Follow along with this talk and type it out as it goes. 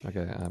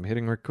Okay, I'm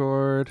hitting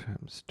record.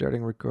 I'm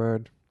starting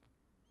record.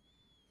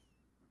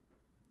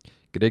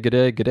 G'day,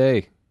 g'day,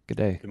 g'day,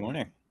 g'day. Good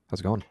morning. How's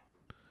it going?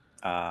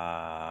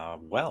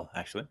 Well,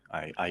 actually,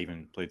 I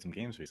even played some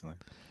games recently.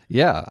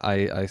 Yeah,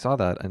 I saw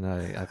that and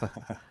I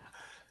thought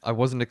I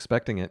wasn't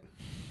expecting it.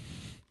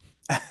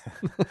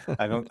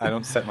 I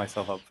don't set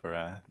myself up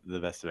for the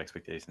best of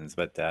expectations,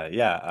 but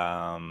yeah,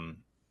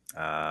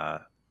 uh,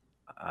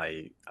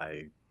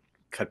 I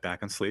cut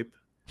back on sleep.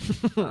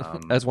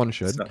 As one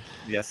should.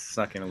 Yes,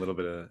 snuck in a little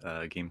bit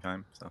of game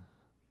time. So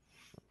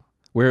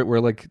We're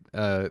like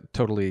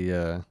totally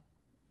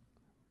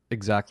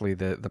exactly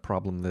the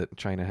problem that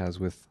China has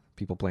with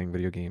people playing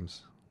video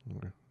games.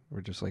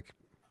 We're just like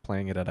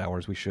playing it at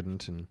hours we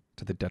shouldn't and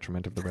to the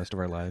detriment of the rest of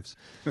our lives.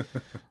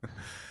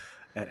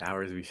 at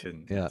hours we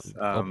shouldn't. Yeah, Yes.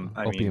 I mean,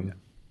 opium.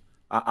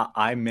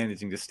 I'm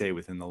managing to stay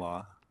within the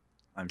law.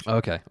 I'm sure.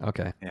 Okay,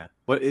 okay. Yeah.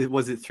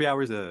 Was it 3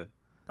 hours a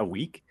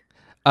week?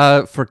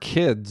 For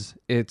kids,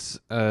 it's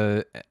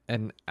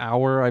an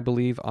hour, I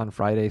believe, on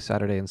Friday,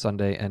 Saturday, and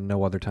Sunday, and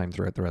no other time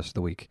throughout the rest of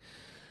the week.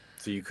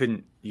 So you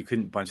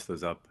couldn't bunch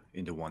those up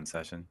into one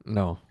session.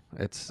 No,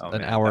 it's Oh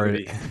an man, that would hour.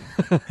 be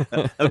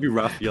that would be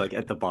rough. You're like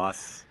at the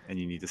boss and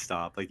you need to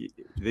stop. Like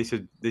they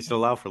should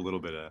allow for a little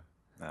bit of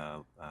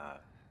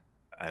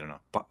I don't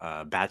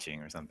know batching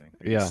or something.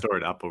 Like you Yeah. store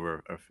it up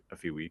over a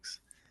few weeks.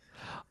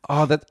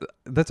 Oh,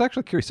 that's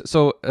actually curious.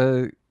 So,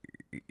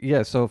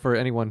 yeah. So, for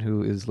anyone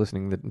who is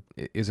listening that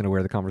isn't aware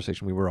of the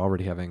conversation we were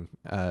already having,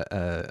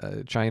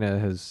 China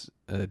has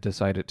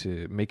decided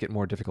to make it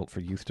more difficult for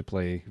youth to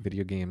play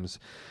video games.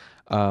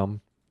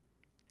 Um,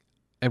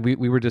 And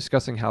we were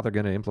discussing how they're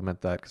going to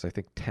implement that because I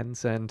think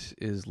Tencent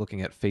is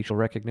looking at facial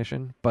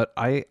recognition. But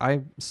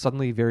I'm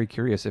suddenly very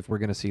curious if we're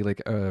going to see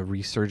like a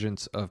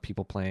resurgence of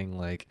people playing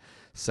like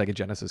Sega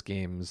Genesis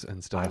games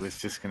and I was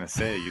stuff. just gonna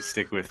say you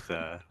stick with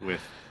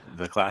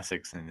the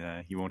classics and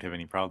you won't have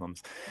any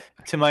problems.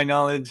 To my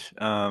knowledge,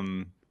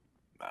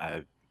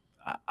 I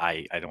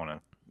I don't want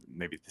to.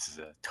 Maybe this is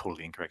a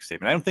totally incorrect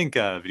statement. I don't think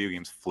video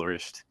games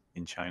flourished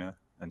in China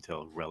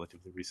until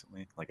relatively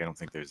recently. Like I don't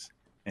think there's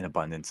an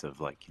abundance of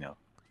like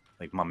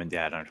mom and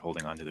dad aren't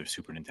holding on to their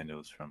Super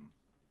Nintendos from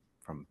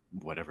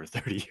whatever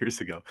 30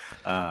 years ago.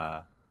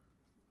 Uh,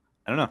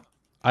 I don't know.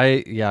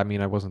 Yeah, I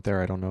mean, I wasn't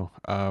there. I don't know.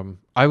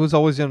 I was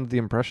always under the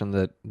impression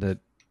that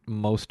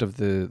most of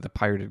the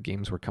pirated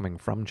games were coming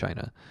from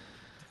China.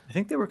 I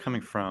think they were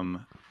coming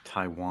from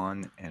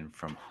Taiwan and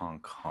from Hong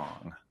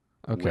Kong,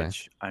 Okay.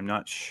 which I'm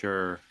not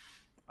sure.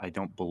 I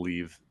don't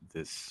believe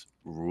this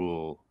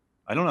rule.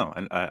 I don't know.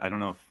 I don't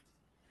know if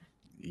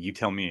you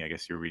tell me. I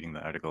guess you're reading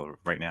the article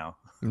right now.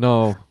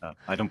 No,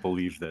 I don't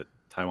believe that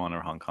Taiwan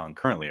or Hong Kong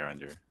currently are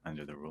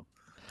under the rule.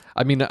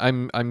 I mean,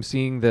 I'm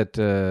seeing that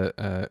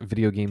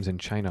video games in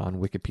China on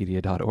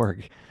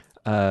Wikipedia.org,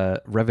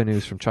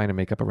 revenues from China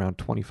make up around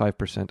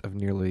 25% of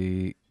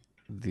nearly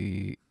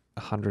the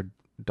 $100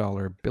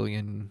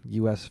 billion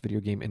U.S. video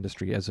game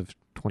industry as of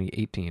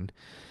 2018.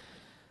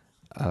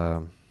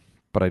 Um,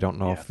 but I don't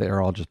know Yeah. if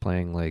they're all just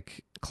playing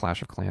like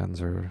Clash of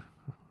Clans or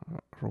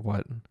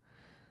what.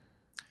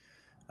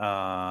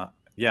 Uh,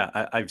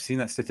 yeah, I've seen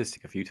that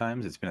statistic a few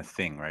times. It's been a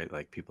thing, right?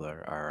 Like people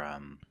are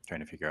trying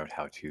to figure out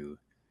how to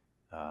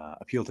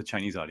appeal to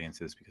Chinese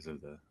audiences because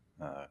of the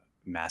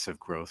massive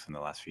growth in the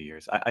last few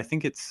years. I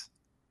think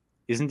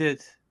isn't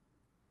it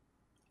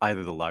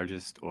either the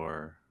largest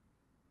or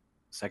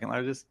second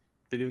largest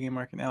video game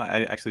market now?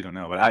 I actually don't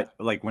know, but I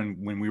like when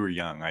we were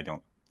young, I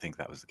don't think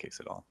that was the case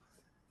at all.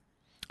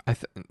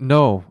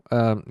 No,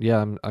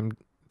 yeah, I'm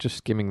just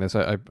skimming this.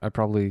 I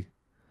probably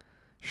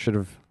should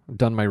have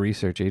done my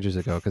research ages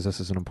ago because this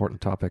is an important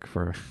topic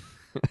for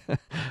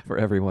for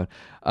everyone.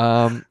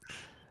 Um,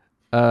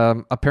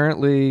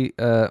 apparently,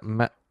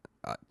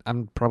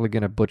 I'm probably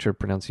going to butcher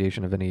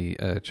pronunciation of any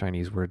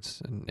Chinese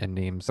words and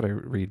names that I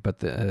read, but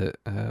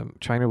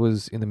China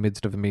was in the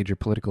midst of a major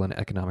political and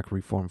economic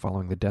reform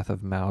following the death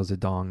of Mao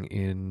Zedong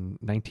in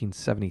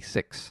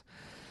 1976.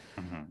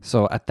 Hmm.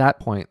 So at that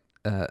point,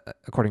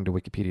 according to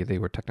Wikipedia, they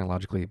were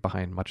technologically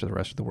behind much of the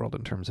rest of the world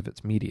in terms of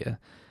its media.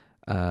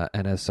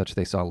 And as such,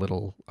 they saw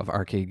little of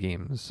arcade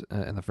games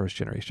in the first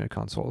generation of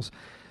consoles.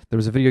 There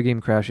was a video game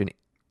crash in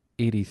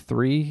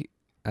 '83,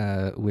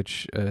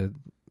 which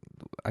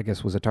I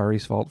guess was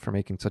Atari's fault for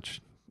making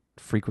such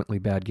frequently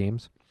bad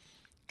games.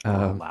 Or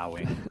Um,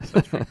 allowing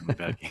such frequently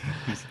bad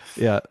games.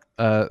 yeah.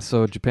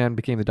 So Japan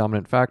became the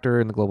dominant factor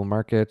in the global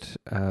market.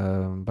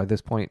 By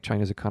this point,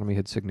 China's economy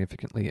had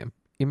significantly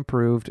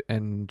improved,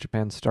 and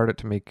Japan started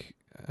to make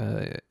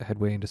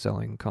headway into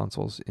selling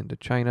consoles into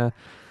China.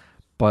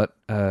 But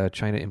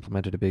China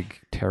implemented a big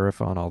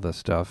tariff on all this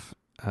stuff,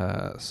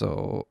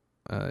 so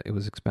it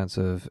was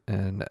expensive,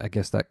 and I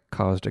guess that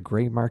caused a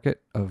gray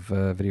market of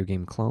video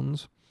game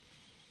clones.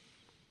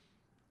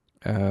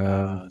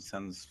 Um,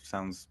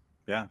 Sounds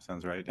yeah,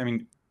 sounds right. I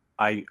mean,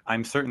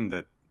 I'm certain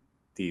that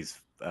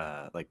these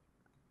like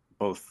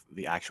both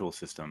the actual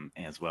system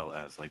as well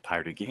as like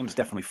pirated games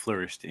definitely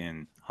flourished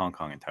in Hong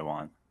Kong and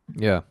Taiwan.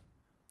 yeah,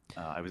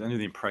 I was under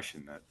the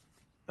impression that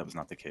that was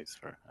not the case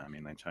for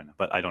mainland China,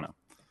 but I don't know.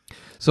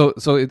 So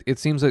it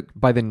seems that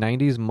by the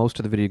 90s, most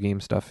of the video game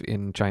stuff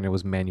in China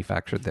was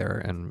manufactured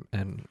there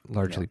and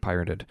largely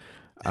pirated.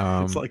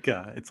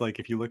 It's like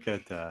if you look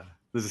at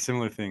there's a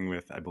similar thing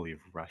with, I believe,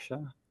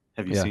 Russia.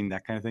 Have you Yeah, seen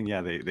that kind of thing?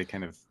 Yeah, they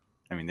kind of,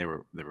 I mean, they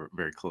were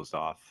very closed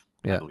off,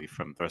 I yeah, believe,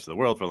 from the rest of the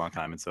world for a long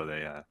time, and so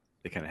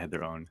they kind of had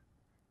their own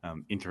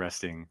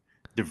interesting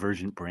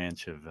divergent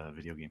branch of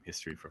video game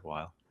history for a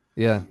while.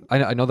 yeah.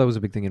 I know that was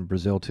a big thing in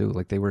Brazil too.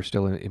 Like they were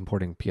still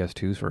importing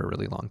PS2s for a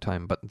really long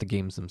time, but the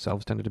games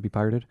themselves tended to be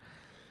pirated.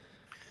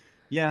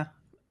 Yeah,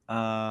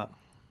 uh,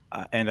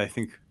 and I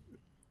think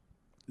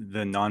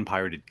the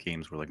non-pirated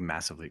games were like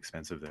massively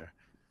expensive there.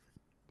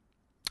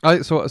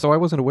 So I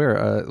wasn't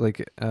aware.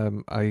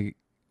 I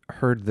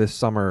heard this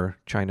summer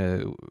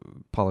China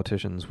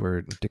politicians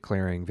were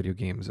declaring video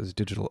games as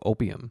digital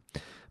opium,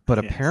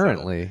 but Yeah, I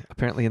saw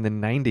apparently in the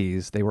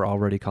 90s they were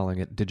already calling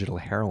it digital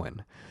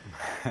heroin.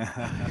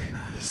 that.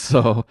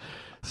 So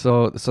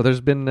so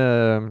there's been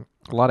a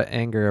lot of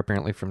anger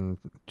apparently from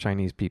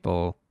Chinese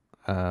people.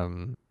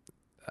 Um,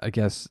 I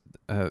guess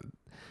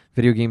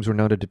video games were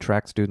known to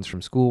detract students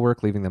from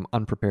schoolwork, leaving them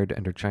unprepared to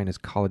enter China's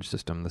college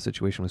system. The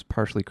situation was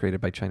partially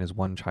created by China's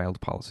one-child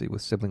policy,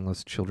 with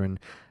siblingless children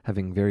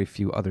having very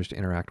few others to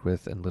interact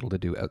with and little to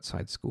do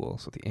outside school.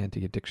 So the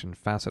anti-addiction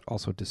facet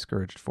also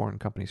discouraged foreign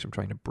companies from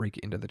trying to break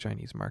into the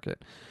Chinese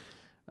market.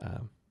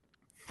 Um,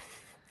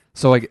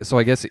 so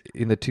I guess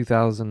in the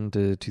 2000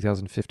 to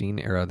 2015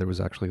 era, there was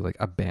actually like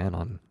a ban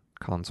on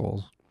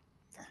consoles.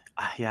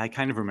 Yeah, I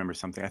kind of remember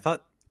something. I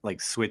thought like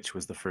Switch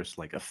was the first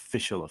like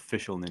official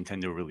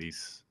Nintendo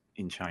release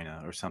in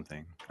China or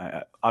something.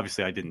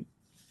 Obviously, I didn't.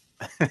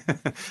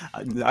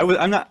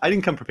 I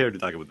didn't come prepared to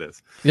talk about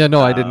this. Yeah,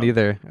 no, I didn't Um,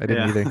 either. I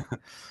didn't yeah. either.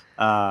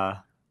 uh,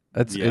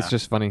 It's yeah.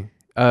 just funny.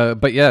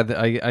 But yeah,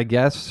 I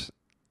guess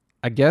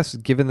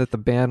given that the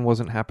ban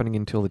wasn't happening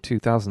until the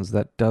 2000s,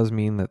 that does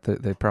mean that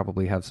they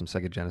probably have some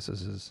Sega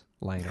Genesises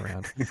lying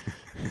around.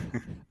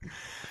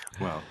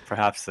 Well,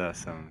 perhaps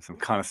some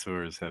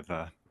connoisseurs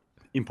have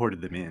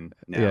imported them in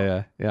Yeah, now.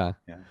 yeah, yeah.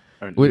 Yeah.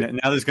 Or Wait,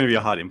 now there's going to be a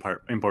hot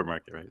import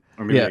market, right?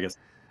 Or maybe yeah. I guess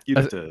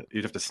Uh,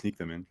 you'd have to sneak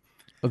them in.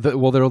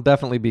 well, there will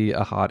definitely be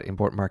a hot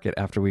import market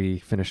after we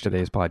finish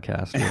today's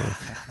podcast.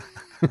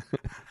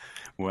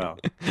 Well,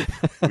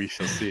 we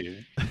shall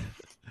see.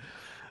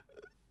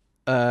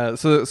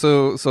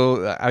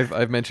 So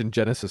I've mentioned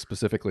Genesis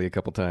specifically a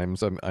couple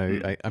times. Hmm.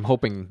 I'm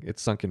hoping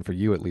it's sunk in for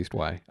you at least.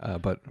 Why?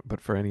 But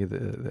for any of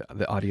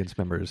the audience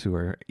members who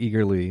are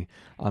eagerly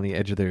on the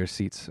edge of their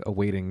seats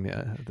awaiting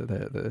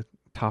the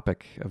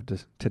topic of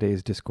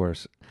today's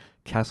discourse,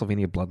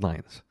 Castlevania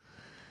Bloodlines.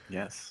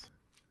 Yes.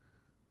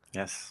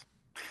 Yes.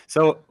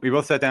 So we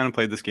both sat down and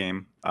played this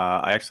game.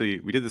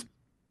 We did this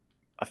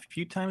a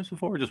few times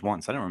before, or just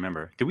once. I don't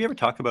remember. Did we ever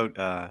talk about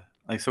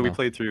so we No.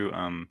 played through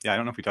yeah, I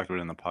don't know if we talked about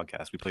it in the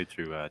podcast. We played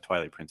through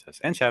Twilight Princess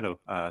and Shadow.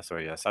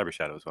 Cyber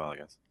Shadow as well, I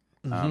guess.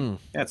 Hmm.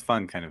 Yeah, it's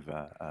fun kind of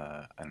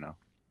I don't know,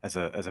 as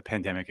a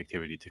pandemic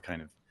activity to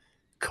kind of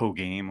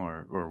co-game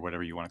or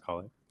whatever you want to call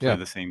it. Play Yeah.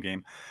 the same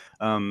game.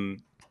 Um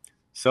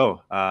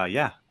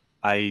yeah,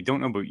 I don't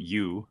know about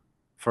you.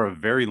 For a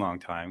very long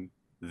time,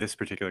 this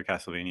particular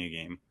Castlevania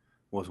game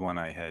was one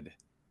I had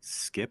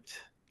skipped.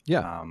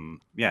 Yeah.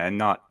 Yeah, and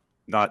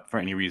not for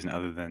any reason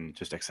other than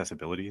just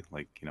accessibility.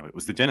 Like, it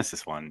was the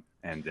Genesis one,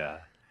 and I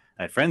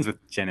had friends with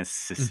Hmm.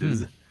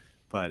 Genesises,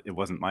 but it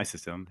wasn't my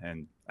system,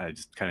 and I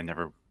just kind of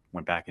never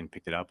went back and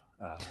picked it up.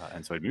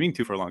 And so I'd been meaning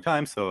to for a long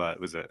time, so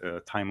it was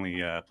a timely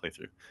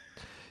playthrough.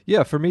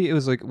 Yeah. For me, it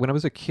was like when I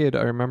was a kid.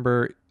 I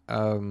remember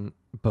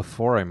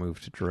before I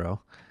moved to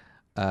Truro.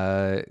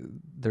 Uh,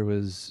 there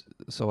was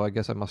so I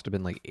guess I must have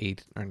been like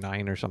 8 or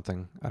 9 or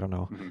something. I don't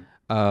know.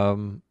 Hmm.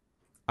 Um,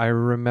 I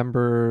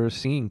remember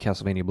seeing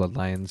Castlevania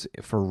Bloodlines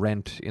for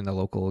rent in the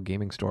local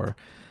gaming store,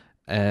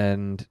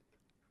 and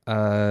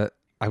uh,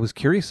 I was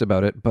curious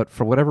about it. But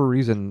for whatever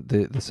reason,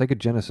 the Sega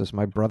Genesis,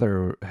 my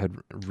brother had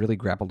really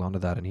grappled onto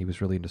that, and he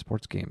was really into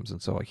sports games,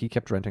 and so he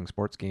kept renting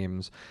sports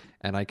games,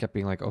 and I kept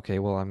being like, okay,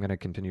 well, I'm gonna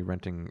continue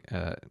renting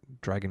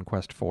Dragon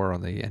Quest IV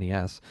on the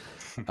NES.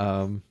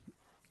 Um,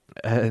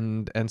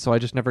 and so I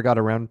just never got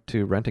around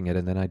to renting it,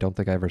 and then I don't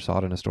think I ever saw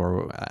it in a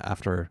store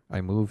after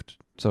I moved.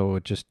 So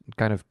it just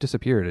kind of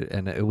disappeared,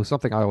 and it was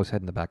something I always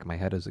had in the back of my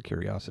head as a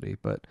curiosity,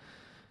 but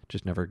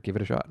just never give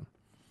it a shot.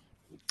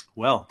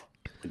 Well,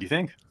 what do you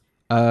think?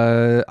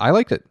 I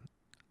liked it.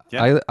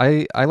 Yeah.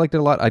 I liked it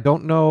a lot. I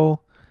don't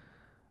know.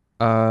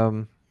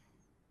 Um,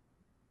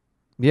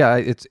 yeah,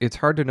 it's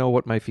hard to know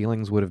what my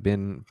feelings would have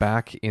been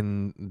back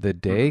in the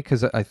day Hmm.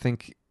 because I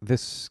think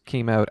this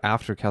came out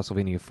after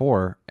Castlevania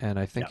 4, and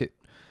Yeah.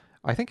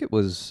 I think it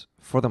was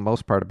for the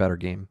most part a better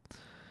game.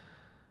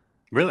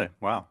 Really?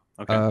 Wow.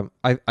 Okay.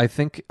 I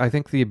think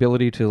the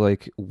ability to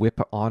like whip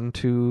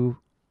onto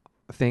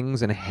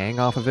things and hang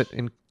off of it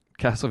in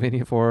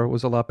Castlevania 4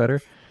 was a lot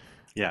better.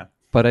 Yeah.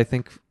 But I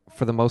think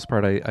for the most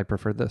part, I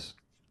preferred this.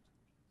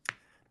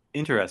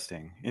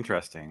 Interesting.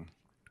 Interesting.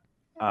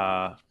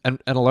 Uh, And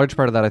a large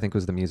part of that I think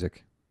was the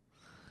music.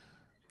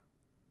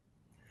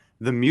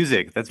 the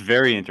music. That's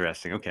very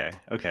interesting. Okay.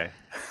 Okay.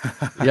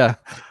 Yeah.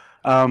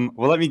 Well,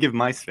 let me give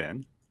my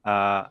spin.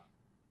 I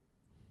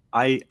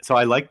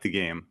like the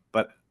game,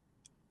 but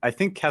I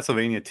think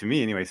Castlevania, to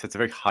me anyway, sets a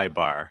very high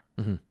bar.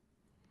 Mm-hmm.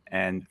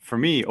 And for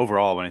me,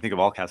 overall, when I think of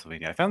all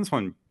Castlevania, I found this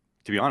one,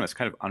 to be honest,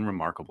 kind of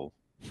unremarkable.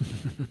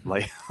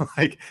 Like,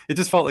 like it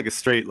just felt like a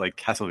straight like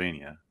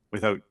Castlevania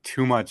without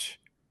too much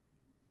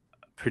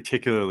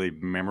particularly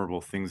memorable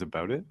things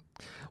about it.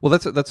 Well,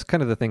 that's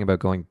kind of the thing about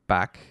going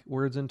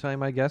backwards in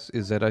time, I guess,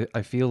 is that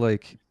I feel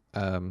like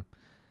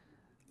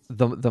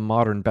the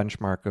modern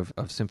benchmark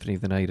of Symphony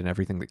of the Night and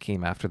everything that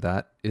came after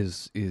that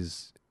is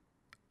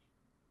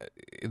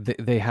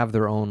they have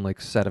their own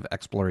like set of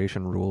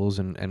exploration rules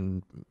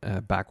and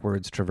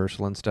backwards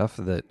traversal and stuff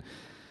that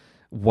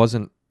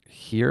wasn't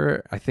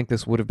here. I think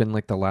this would have been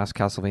like the last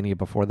Castlevania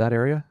before that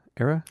era.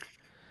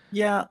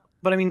 Yeah,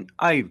 but I mean,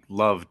 I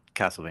loved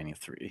Castlevania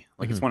 3.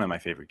 Like, it's Mm-hmm. one of my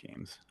favorite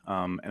games.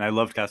 And I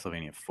loved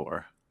Castlevania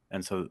 4.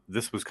 And so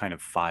this was kind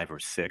of 5 or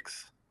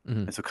 6. Mm-hmm.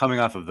 And so coming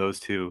off of those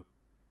two,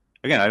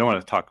 again, I don't want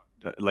to talk,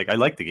 like, I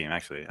like the game,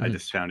 actually. I Mm-hmm.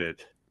 just found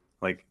it,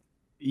 like,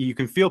 you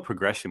can feel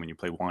progression when you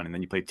play 1, and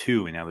then you play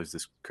 2, and now there's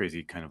this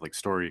crazy kind of, like,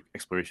 story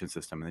exploration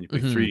system. And then you play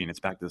Mm-hmm. 3, and it's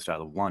back to the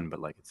style of 1, but,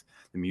 like,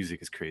 the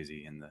music is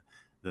crazy, and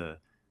the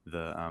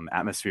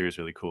atmosphere is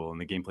really cool, and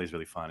the gameplay is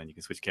really fun, and you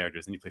can switch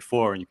characters. And you play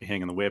 4, and you can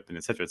hang on the whip, and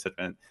et cetera, et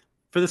cetera. And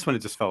for this one, it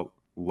just felt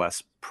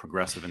less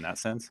progressive in that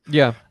sense.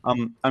 Yeah.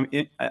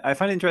 I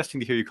find it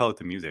interesting to hear you call it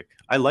the music.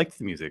 I liked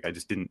the music. I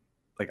just didn't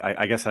like.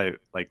 I guess I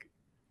like.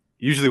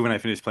 Usually, when I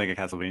finish playing a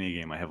Castlevania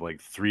game, I have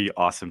like 3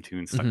 awesome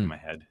tunes stuck in my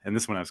head, and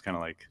this one I was kind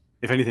of like,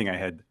 if anything, I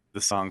had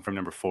the song from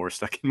number 4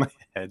 stuck in my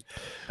head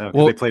because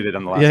Well, they played it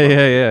on the last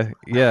yeah, one.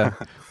 yeah.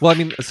 Well, I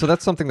mean, so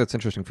that's something that's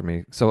interesting for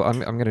me. So I'm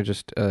gonna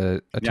just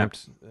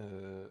attempt.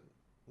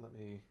 Let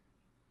me.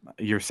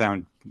 Your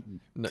sound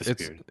No,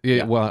 disappeared.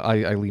 yeah. Well,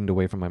 I leaned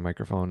away from my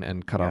microphone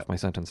and cut Yeah. off my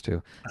sentence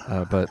too.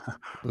 But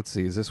let's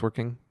see. Is this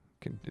working?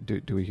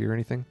 Do we hear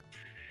anything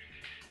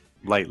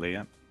Lightly,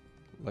 yeah.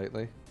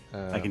 lightly?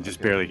 I can just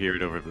okay. barely hear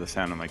it over the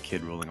sound of my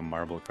kid rolling a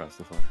marble across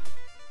the floor.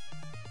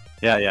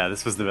 Yeah,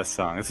 this was the best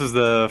song. This was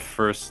the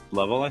first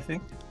level, I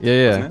think.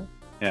 Yeah. Wasn't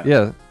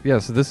it? Yeah.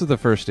 So this is the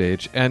first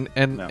stage, and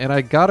No.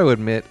 I got to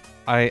admit,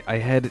 I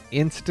had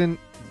instant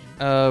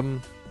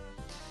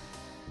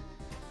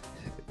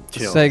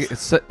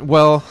Chills.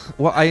 well,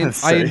 I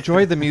Sorry.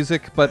 enjoyed the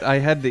music, but I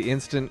had the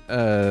instant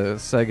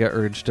Sega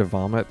urge to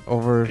vomit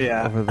over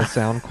the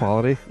sound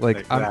quality.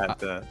 Like,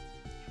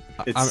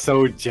 It's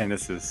so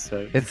Genesis.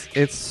 Right?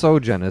 it's so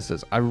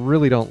Genesis. I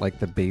really don't like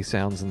the bass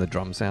sounds and the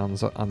drum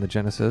sounds on the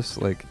Genesis.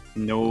 Like,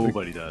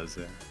 Nobody does.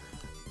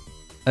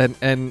 Yeah.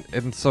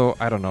 and so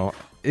I don't know.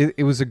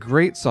 It was a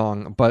great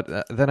song, but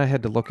then I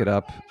had to look it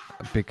up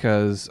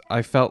because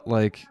I felt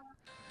like.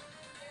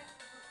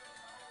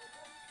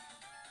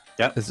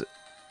 Yeah. Is it?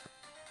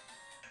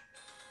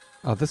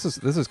 Oh, this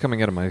is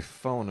coming out of my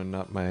phone and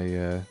not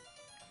my.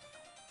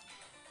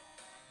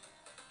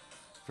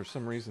 For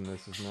some reason,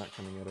 this is not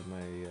coming out of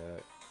my.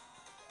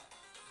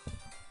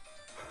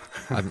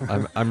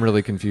 I'm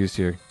really confused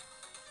here.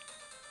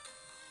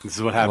 This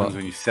is what happens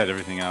when you set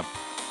everything up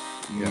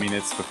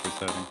minutes before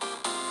setting.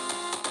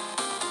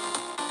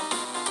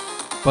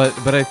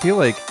 But I feel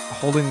like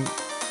holding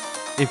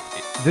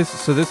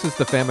this is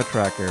the Fama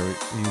tracker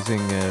using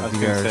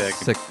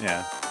VR6.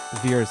 Yeah.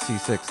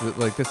 VRC6.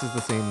 Like, this is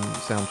the same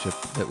sound chip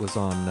that was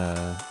on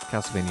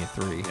Castlevania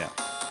 3. Yeah.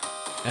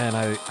 And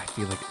I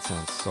feel like it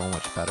sounds so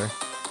much better.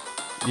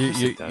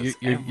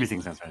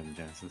 Everything sounds better than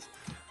Genesis.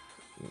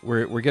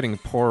 We're getting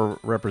poor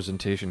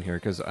representation here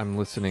because I'm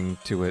listening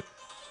to it.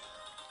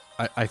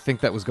 I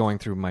think that was going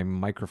through my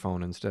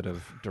microphone instead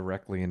of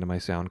directly into my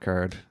sound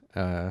card.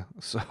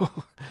 So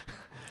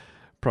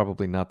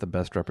probably not the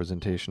best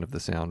representation of the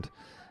sound.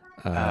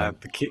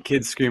 The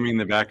kids screaming in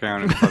the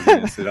background and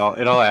fuzziness, it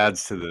all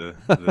adds to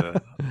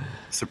the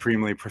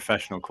supremely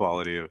professional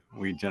quality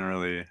we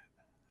generally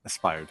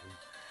aspire to.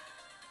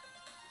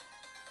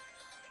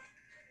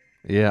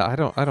 Yeah, I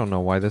don't know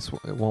why this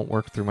won't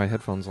work through my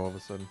headphones all of a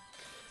sudden.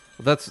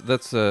 Well,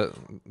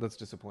 that's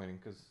disappointing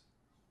because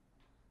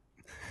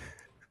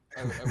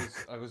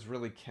I was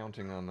really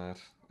counting on that.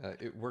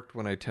 It worked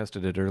when I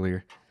tested it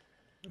earlier.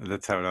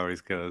 That's how it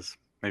always goes.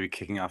 Maybe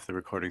kicking off the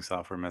recording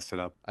software messed it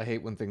up. I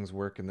hate when things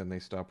work and then they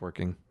stop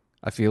working.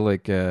 I feel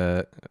like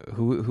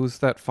who's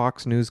that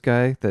Fox News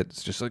guy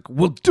that's just like,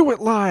 we'll do it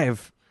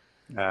live.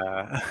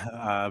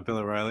 Bill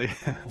O'Reilly.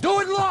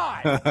 Do it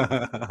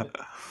live.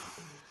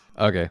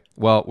 Okay.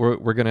 Well,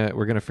 we're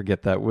gonna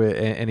forget that.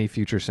 Any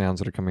future sounds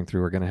that are coming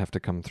through are gonna have to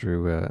come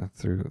through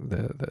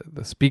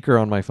the speaker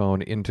on my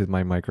phone into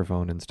my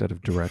microphone instead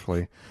of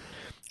directly.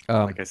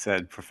 Like I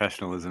said,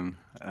 professionalism.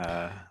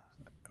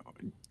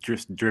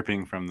 Just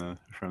dripping from the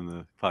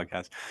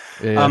podcast.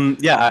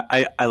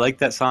 I like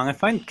that song. I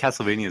find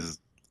Castlevania's,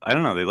 I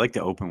don't know, they like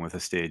to open with a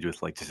stage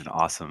with like just an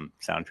awesome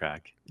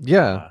soundtrack.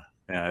 Yeah.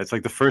 Yeah, it's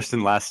like the first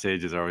and last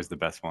stages are always the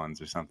best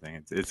ones or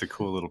something. It's a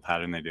cool little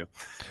pattern they do.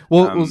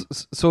 Well, Yeah.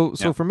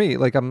 so for me,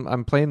 like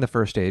I'm playing the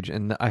first stage,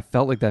 and I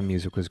felt like that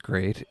music was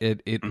great.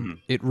 Hmm.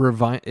 It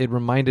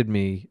reminded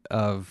me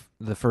of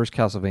the first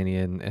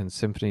Castlevania and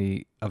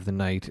Symphony of the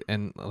Night,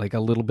 and like a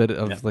little bit Yeah.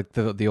 of like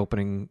the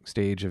opening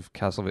stage of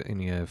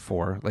Castlevania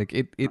 4. Like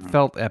it Hmm.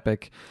 felt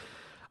epic.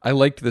 I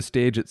liked the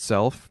stage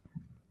itself.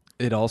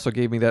 It also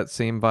gave me that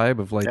same vibe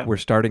of like Yeah. we're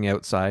starting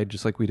outside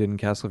just like we did in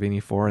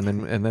Castlevania 4,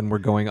 and then we're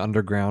going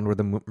underground where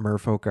the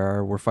merfolk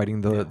are. We're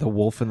fighting Yeah. the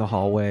wolf in the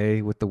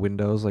hallway with the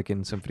windows like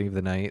in Symphony of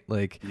the Night.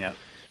 Like Yeah.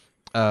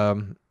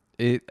 um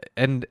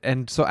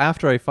and so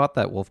after I fought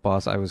that wolf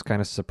boss, I was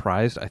kind of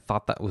surprised. I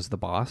thought that was the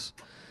boss.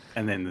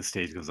 And then the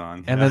stage goes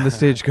on. And then the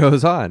stage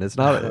goes on. It's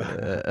not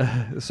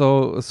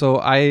so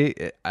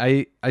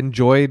I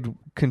enjoyed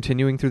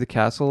continuing through the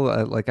castle.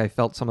 Like I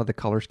felt some of the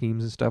color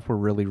schemes and stuff were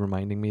really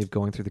reminding me of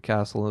going through the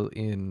castle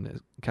in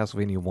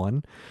Castlevania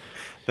 1.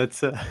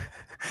 That's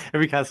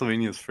every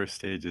Castlevania's first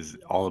stage is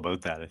all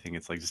about that. I think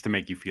it's like just to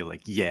make you feel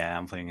like, yeah,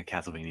 I'm playing a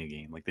Castlevania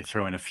game. Like they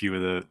throw in a few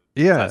of the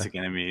Yeah. classic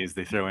enemies.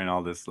 They throw in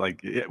all this,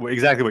 like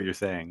exactly what you're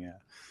saying. Yeah.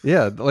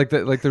 Yeah, like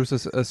there's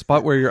a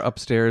spot where you're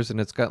upstairs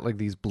and it's got like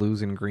these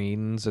blues and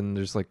greens and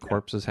there's like Yeah.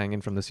 corpses hanging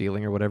from the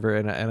ceiling or whatever,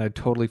 and I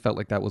totally felt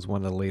like that was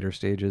one of the later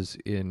stages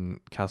in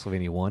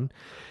Castlevania 1.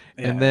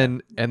 Yeah.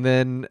 And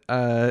then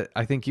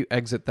I think you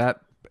exit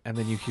that and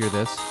then you hear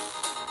this.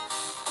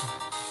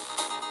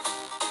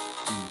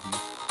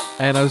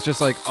 Hmm. And I was just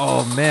like,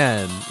 "Oh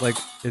man, like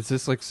is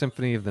this like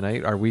Symphony of the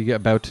Night? Are we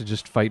about to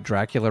just fight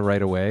Dracula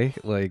right away?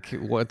 Like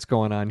what's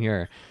going on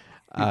here?"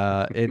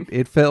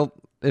 It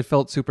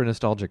felt super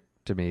nostalgic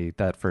to me,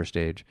 that first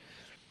stage.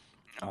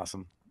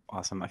 Awesome.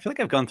 Awesome. I feel like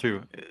I've gone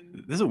through.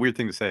 This is a weird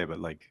thing to say, but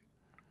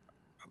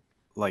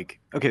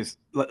okay,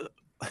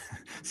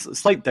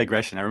 slight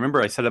digression. I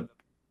remember I set up,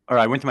 or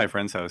I went to my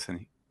friend's house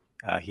and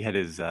he had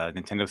his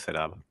Nintendo set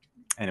up,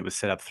 and it was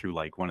set up through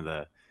like one of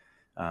the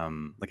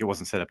like it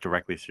wasn't set up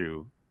directly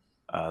through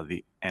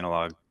the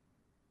analog,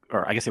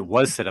 or I guess it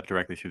was set up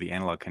directly through the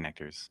analog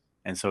connectors,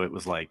 and so it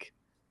was like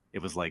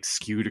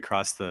skewed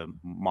across the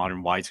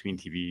modern widescreen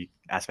TV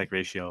aspect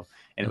ratio,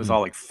 and it was Hmm.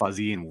 all like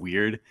fuzzy and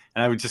weird.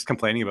 And I was just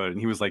complaining about it, and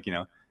he was like,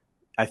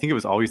 I think it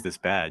was always this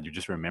bad. You're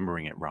just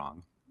remembering it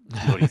wrong,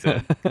 is what he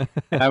said.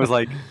 And I was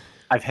like,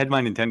 I've had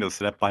my Nintendo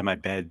set up by my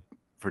bed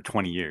for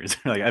 20 years.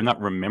 Like I'm not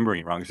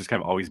remembering it wrong. It's just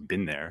kind of always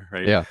been there,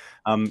 right? Yeah.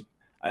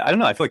 I don't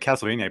know. I feel like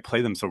Castlevania, I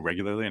play them so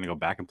regularly and I go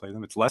back and play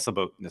them. It's less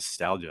about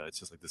nostalgia. It's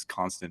just like this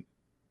constant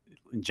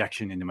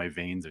injection into my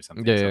veins or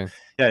something. Yeah, So yeah.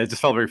 yeah, it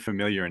just felt very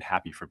familiar and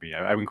happy for me.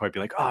 I wouldn't quite be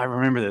like, oh, I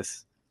remember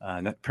this.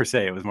 Not per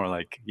se. It was more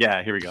like,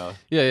 yeah, here we go.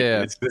 Yeah,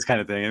 yeah. It's this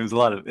kind of thing. And it was a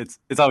lot of it's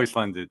always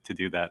fun to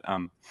do that.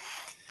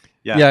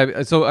 Yeah.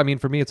 Yeah, so I mean,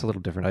 for me, it's a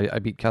little different. I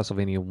beat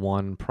Castlevania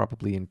 1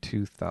 probably in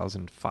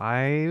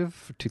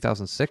 2005,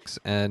 2006,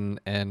 and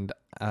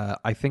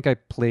I think I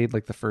played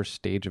like the first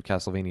stage of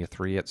Castlevania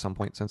 3 at some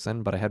point since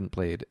then, but I hadn't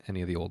played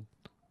any of the old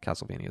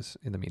Castlevanias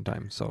in the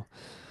meantime. So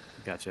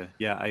Gotcha.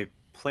 Yeah, I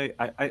play.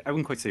 I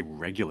wouldn't quite say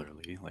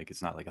regularly. Like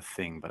it's not like a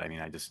thing, but I mean,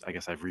 I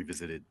guess I've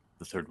revisited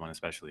the third one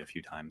especially a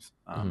few times.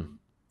 mhm.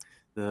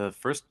 The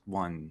first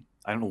one,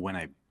 I don't know when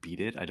I beat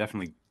it. I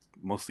definitely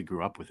mostly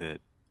grew up with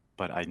it,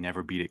 but I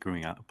never beat it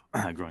growing up.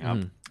 Growing up.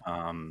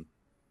 Mhm.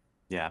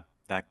 Yeah,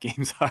 that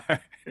game's hard.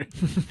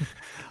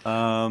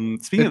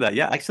 Speaking of that,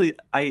 yeah, actually,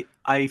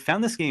 I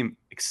found this game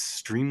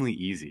extremely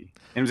easy.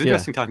 And it was Yeah,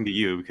 interesting talking to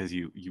you because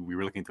we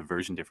were looking at the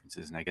version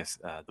differences, and I guess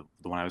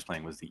the one I was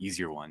playing was the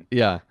easier one,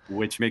 yeah,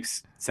 which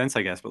makes sense,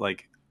 I guess. But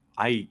like,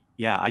 I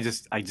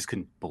just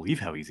couldn't believe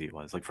how easy it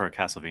was. Like for a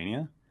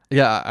Castlevania,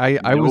 yeah.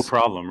 no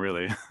problem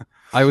really.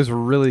 I was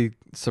really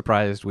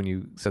surprised when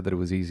you said that it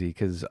was easy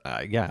because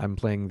yeah, I'm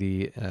playing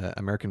the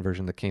American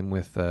version that came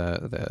with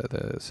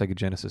the Sega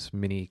Genesis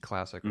Mini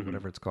Classic or Hmm.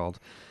 whatever it's called,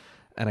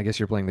 and I guess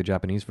you're playing the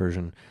Japanese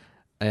version,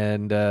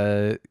 and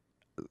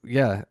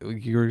yeah,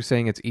 you're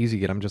saying it's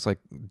easy, and I'm just like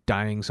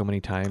dying so many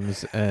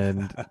times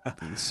and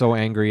so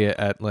angry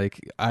at like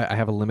I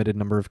have a limited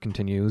number of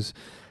continues,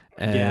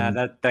 Yeah,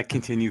 and that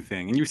continue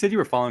thing. And you said you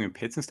were following in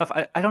pits and stuff.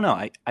 I don't know.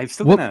 I'm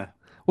still well, gonna.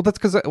 well, that's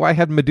because I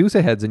had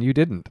Medusa heads and you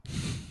didn't.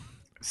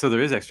 So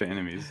there is extra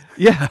enemies.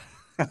 Yeah,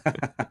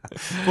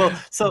 Well,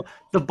 so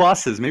the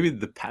bosses, maybe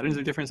the patterns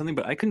are different or something,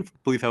 but I couldn't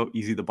believe how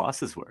easy the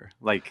bosses were.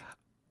 Like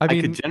I I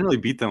could mean, generally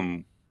beat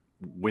them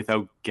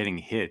without getting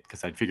hit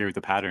because I'd figure out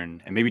the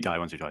pattern and maybe die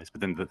once or twice.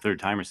 But then the third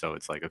time or so,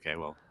 it's like, okay,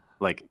 well,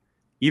 like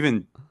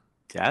even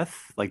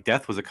death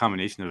was a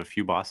combination of a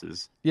few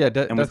bosses. yeah, And with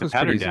Death the was pretty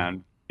pattern easy.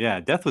 down, yeah,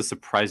 death was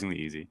surprisingly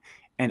easy.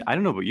 And I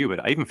don't know about you,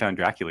 but I even found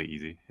Dracula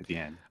easy at the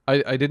end.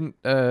 I didn't.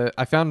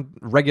 I found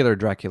regular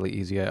Dracula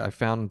easy. I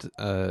found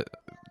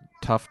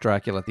tough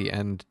Dracula at the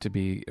end to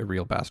be a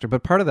real bastard.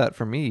 But part of that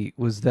for me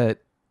was that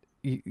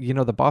you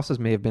know the bosses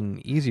may have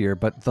been easier,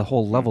 but the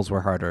whole Mm. levels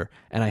were harder,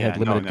 and I had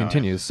Yeah, no, limited no.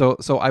 continues. So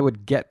I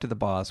would get to the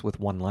boss with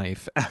one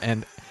life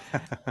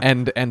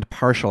and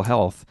partial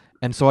health.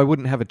 And so I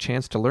wouldn't have a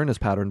chance to learn his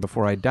pattern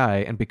before I die.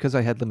 And because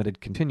I had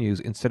limited continues,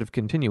 instead of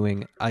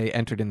continuing, I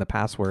entered in the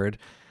password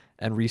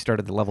and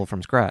restarted the level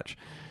from scratch.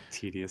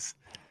 Tedious.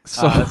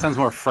 So That sounds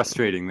more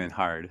frustrating than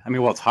hard. I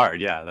mean, well, it's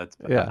hard, yeah. That's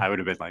yeah. I would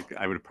have been like,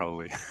 I would have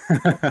probably,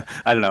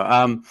 I don't know.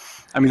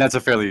 I mean, that's a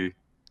fairly,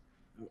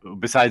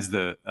 besides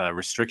the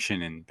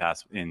restriction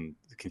in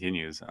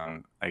continues.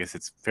 I guess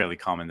it's fairly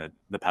common that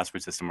the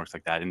password system works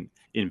like that.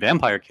 In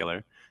Vampire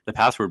Killer, the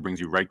password brings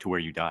you right to where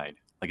you died.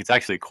 Like it's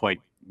actually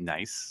quite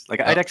nice. Like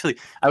I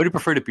would have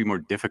preferred it to be more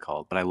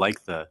difficult, but I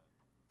like the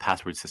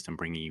password system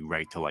bringing you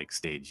right to like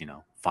stage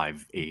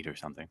 5-8 or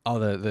something. Oh,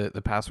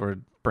 the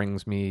password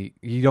brings me.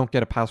 You don't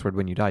get a password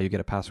when you die. You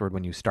get a password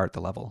when you start the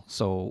level.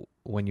 So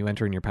when you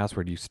enter in your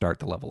password, you start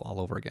the level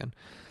all over again.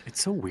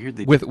 It's so weird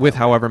they with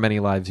however many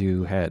lives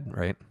you had,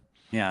 right?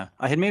 Yeah,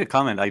 I had made a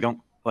comment. I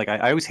don't like.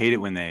 I always hate it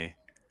when they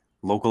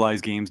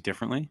localize games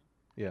differently,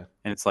 Yeah.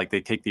 and it's like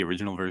they take the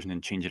original version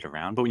and change it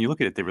around. But when you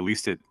look at it, they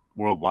released it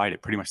worldwide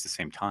at pretty much the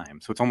same time.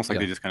 So it's almost like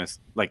Yeah. they just kind of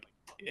like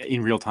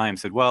in real time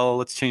said, "Well,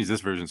 let's change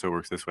this version so it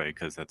works this way,"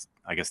 because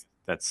I guess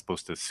that's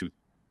supposed to suit.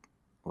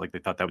 Like they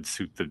thought that would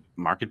suit the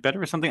market better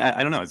or something.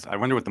 I don't know. I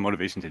wonder what the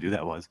motivation to do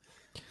that was.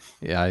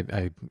 Yeah,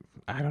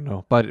 I don't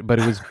know, but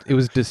it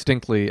was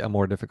distinctly a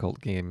more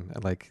difficult game.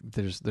 Like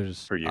there's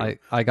For you.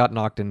 I got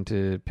knocked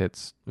into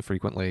pits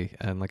frequently,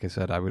 and like I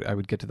said, I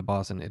would get to the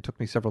boss, and it took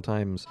me several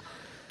times.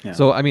 Yeah.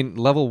 So I mean,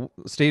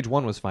 stage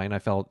 1 was fine. I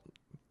felt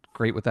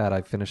great with that.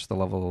 I finished the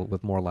level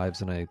with more lives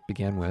than I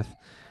began with.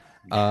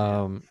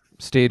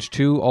 Stage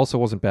 2 also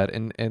wasn't bad,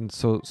 and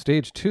so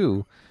stage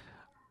 2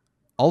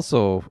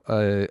 also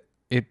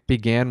it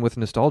began with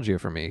nostalgia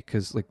for me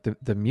because like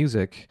the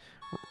music.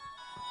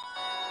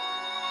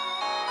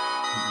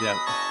 Yeah.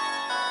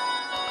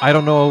 I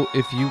don't know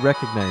if you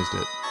recognized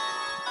it.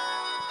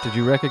 Did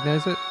you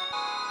recognize it?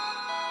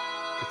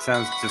 It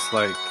sounds just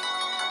like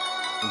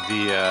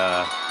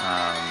the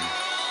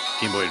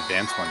Game Boy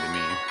Advance one to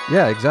me.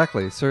 Yeah,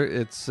 exactly. Sir,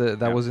 it's that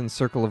Yeah. was in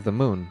Circle of the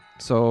Moon.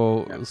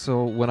 So Yeah.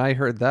 so when I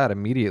heard that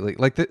immediately,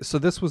 like so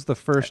this was the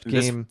first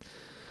game.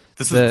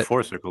 This was that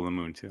before Circle of the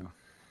Moon too.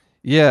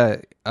 Yeah.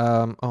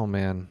 Oh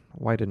man,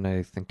 why didn't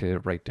I think to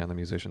write down the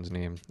musician's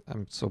name?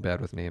 I'm so bad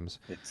with names.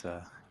 It's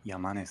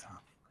Yamane-san.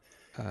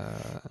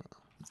 Uh,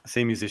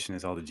 Same musician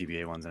as all the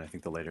GBA ones, and I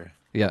think the later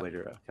yeah.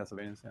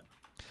 Castlevanias. Yeah.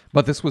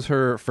 But this was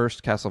her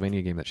first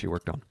Castlevania game that she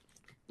worked on.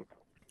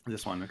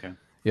 This one, okay.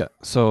 Yeah.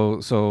 So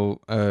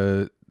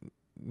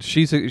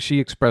she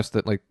expressed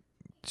that like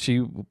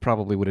she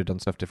probably would have done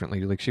stuff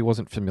differently. Like she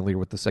wasn't familiar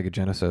with the Sega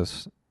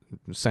Genesis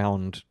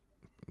sound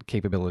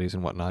capabilities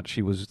and whatnot.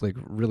 She was like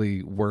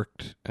really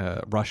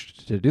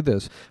rushed to do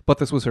this, but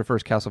this was her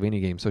first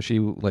Castlevania game, so she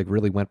like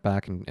really went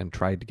back and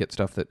tried to get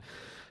stuff that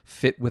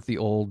fit with the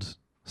old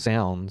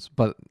sounds.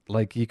 But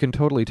like you can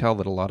totally tell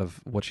that a lot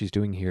of what she's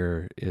doing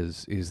here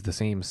is the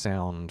same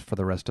sound for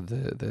the rest of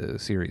the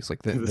series.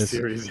 Like the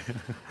series,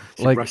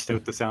 she like, brushed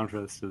out the sound for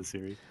the rest of the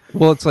series.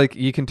 Well, it's like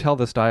you can tell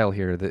the style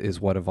here that is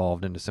what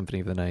evolved into Symphony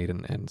of the Night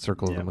and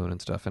Circle of the Moon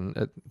and stuff.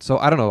 And so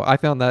I don't know. I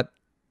found that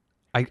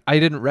I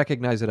didn't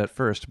recognize it at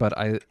first, but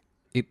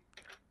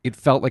it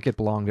felt like it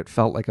belonged. It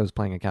felt like I was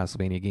playing a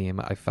Castlevania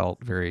game. I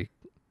felt very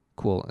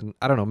cool, and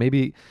I don't know.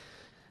 Maybe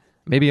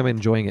I'm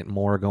enjoying it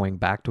more going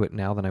back to it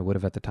now than I would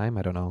have at the time.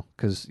 I don't know,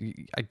 because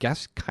I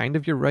guess kind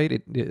of you're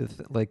right.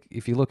 Like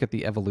if you look at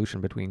the evolution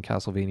between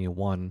Castlevania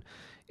 1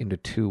 into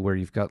 2, where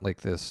you've got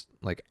like this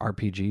like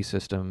RPG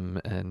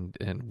system and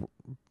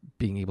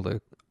being able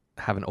to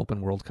have an open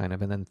world kind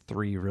of, and then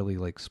 3 really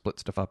like split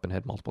stuff up and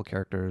had multiple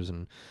characters.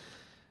 And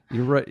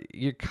you're right.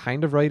 You're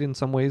kind of right in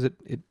some ways.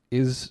 It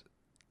is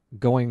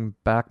going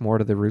back more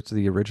to the roots of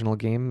the original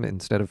game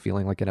instead of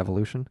feeling like an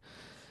evolution.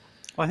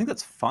 Well, I think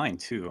that's fine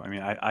too. I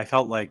mean, I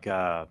felt like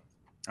I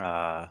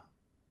don't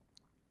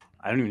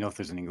even know if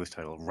there's an English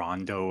title.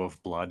 Rondo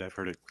of Blood. I've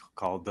heard it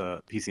called,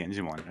 the PC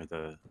Engine one, or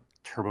the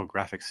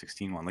TurboGrafx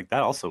 16 one. Like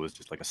that also was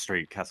just like a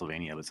straight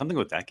Castlevania. But something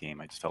with that game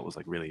I just felt was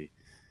like really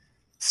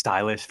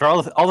stylish. For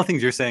all the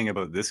things you're saying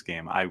about this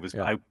game, I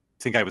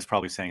think I was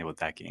probably saying about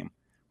that game,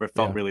 where it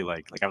felt really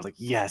like I was like,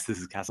 yes, this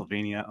is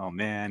Castlevania. Oh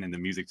man, and the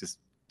music just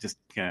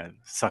kind of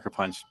sucker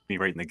punched me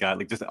right in the gut.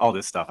 Like just all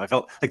this stuff. I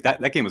felt like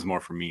that game was more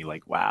for me.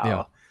 Like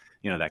wow,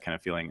 that kind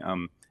of feeling.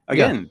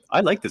 Again, I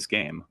like this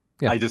game.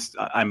 Yeah.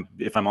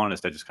 If I'm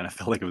honest, I just kind of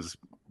felt like it was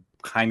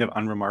kind of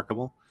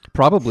unremarkable.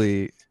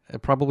 Probably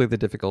the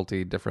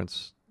difficulty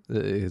difference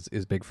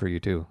is big for you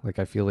too. Like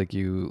I feel like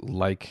you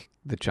like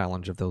the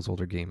challenge of those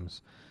older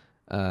games.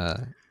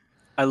 I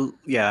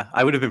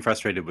would have been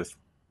frustrated with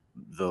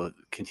the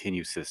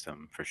continue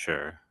system for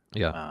sure.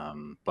 Yeah.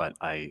 But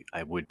I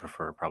would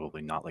prefer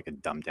probably not like a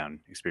dumbed down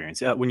experience.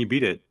 Yeah, when you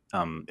beat it,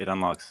 it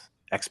unlocks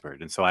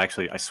expert, and so I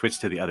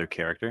switched to the other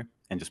character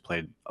and just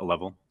played a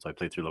level. So I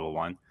played through level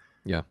 1.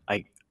 Yeah.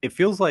 It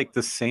feels like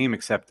the same,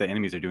 except the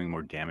enemies are doing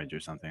more damage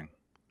or something.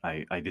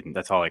 I didn't.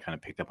 That's all I kind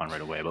of picked up on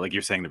right away. But like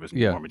you're saying, there was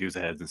more Medusa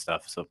heads and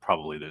stuff, so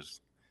probably there's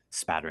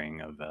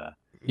spattering of.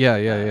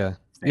 Yeah.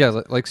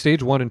 Like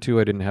stage 1 and 2,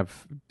 I didn't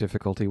have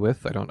difficulty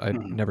with. I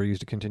never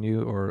used a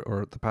continue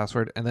or the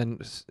password. And then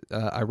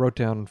I wrote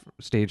down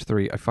stage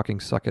 3. I fucking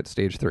suck at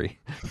stage 3.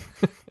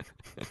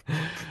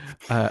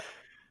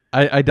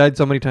 I died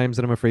so many times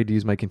that I'm afraid to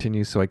use my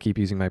continues, so I keep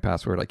using my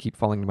password. I keep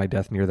falling to my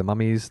death near the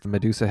mummies, the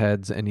Medusa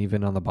heads, and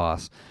even on the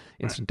boss.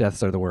 Instant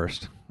deaths are the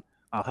worst.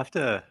 I'll have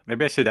to.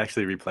 Maybe I should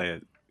actually replay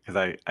it because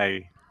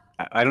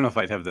I don't know if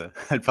I'd have the.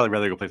 I'd probably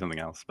rather go play something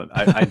else. But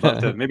I'd love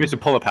to. Maybe I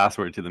should pull a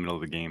password to the middle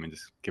of the game and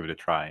just give it a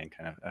try and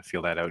kind of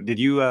feel that out. Did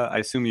you? I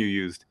assume you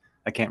used.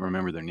 I can't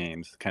remember their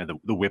names. Kind of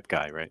the whip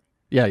guy, right?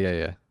 Yeah.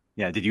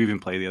 Yeah. Did you even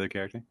play the other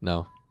character?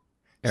 No.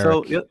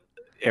 So Eric.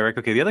 Eric.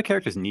 Okay. The other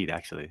character's neat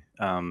actually.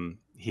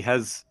 He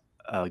has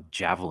a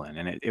javelin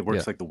and it Yeah.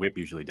 works like the whip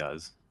usually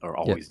does, or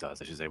always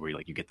does, I should say, where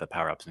you get the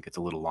power ups and it gets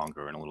a little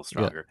longer and a little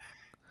stronger.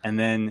 And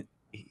then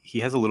he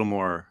has a little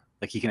more,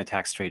 like he can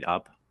attack straight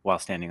up while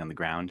standing on the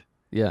ground.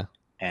 Yeah.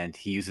 And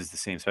he uses the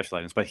same special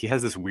items, but he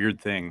has this weird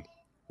thing.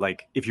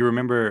 Like if you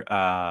remember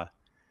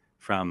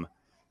from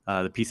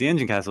the PC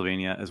Engine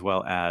Castlevania as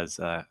well as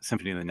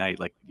Symphony of the Night,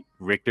 like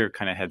Richter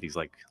kind of had these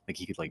like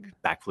he could like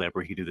backflip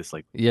or he could do this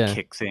like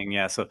kick thing.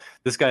 Yeah. So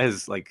this guy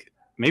has like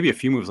maybe a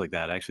few moves like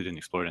that. I actually didn't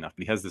explore it enough,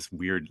 but he has this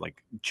weird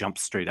like jump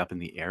straight up in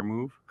the air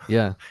move.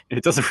 Yeah.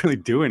 It doesn't really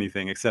do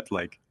anything except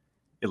like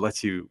it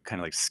lets you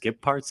kind of like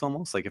skip parts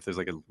almost. Like if there's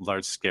like a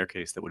large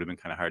staircase that would have been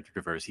kind of hard to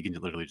traverse, he can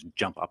literally just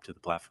jump up to the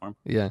platform.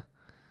 Yeah.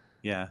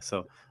 Yeah.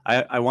 So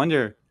I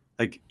wonder,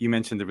 like you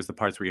mentioned, there was the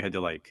parts where you had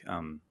to like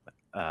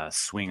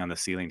swing on the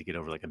ceiling to get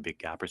over like a big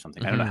gap or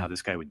something. I don't know how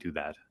this guy would do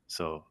that.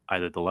 So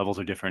either the levels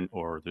are different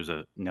or there's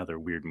another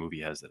weird move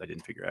he has that I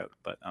didn't figure out.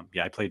 But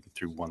yeah, I played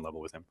through one level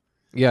with him.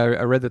 Yeah,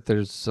 I read that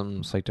there's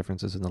some slight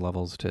differences in the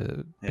levels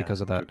because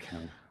of that.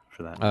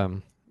 For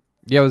that.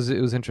 Yeah, it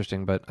was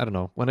interesting, but I don't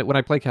know. When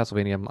I play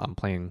Castlevania, I'm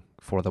playing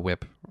for the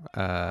whip.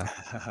 Oh,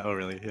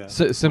 really? Yeah.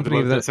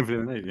 Symphony of the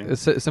Night. Yeah.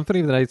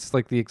 Symphony of the Night's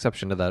like the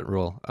exception to that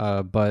rule.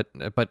 But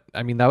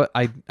I mean that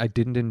I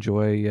didn't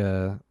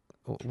enjoy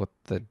what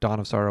the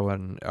Dawn of Sorrow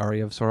and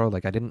Aria of Sorrow.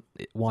 Like I didn't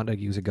want to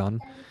use a gun.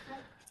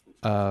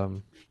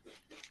 There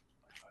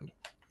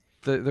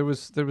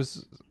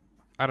was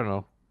I don't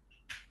know.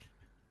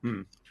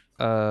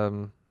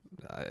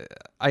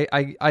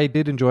 I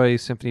did enjoy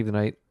Symphony of the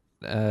Night.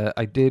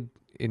 I did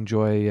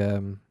enjoy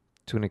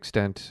to an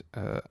extent.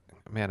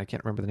 Man, I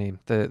can't remember the name.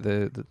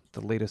 The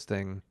latest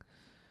thing.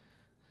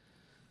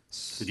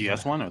 The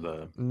DS one or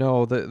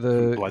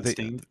the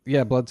Bloodstained?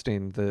 Yeah,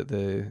 Bloodstained.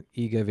 The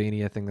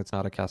Igavania thing that's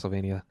not a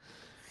Castlevania.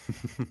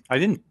 I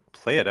didn't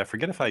play it. I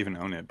forget if I even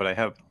own it, but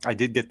I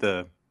did get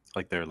their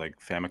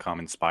Famicom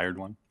inspired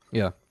one.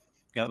 Yeah.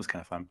 Yeah, that was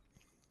kind of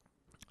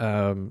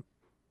fun.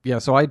 Yeah,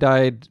 so I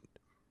died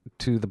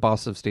to the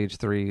boss of stage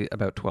 3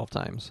 about 12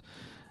 times.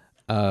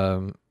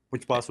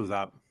 Which boss was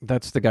that?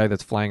 That's the guy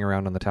that's flying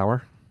around on the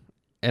tower.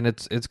 And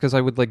it's because I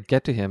would like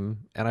get to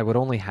him and I would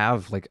only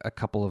have like a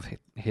couple of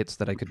hits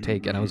that I could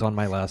take and I was on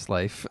my last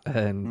life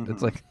and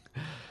it's like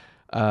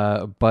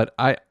but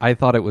I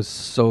thought it was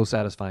so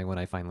satisfying when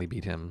I finally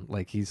beat him.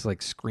 Like he's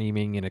like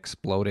screaming and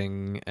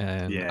exploding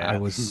and I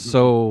was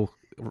so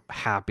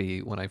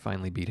happy when I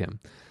finally beat him.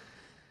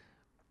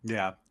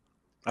 Yeah.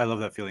 I love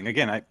that feeling.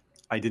 Again,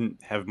 I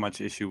didn't have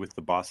much issue with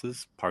the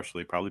bosses,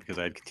 partially probably because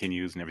I had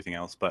continues and everything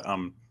else, but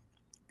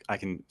I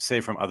can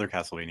say from other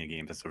Castlevania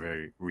games, that's a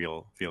very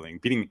real feeling.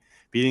 Beating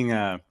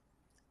I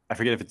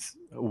forget if it's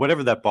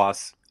whatever that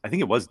boss. I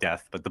think it was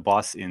Death, but the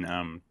boss in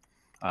the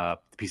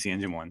PC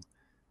Engine one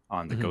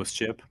on the Ghost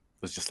Ship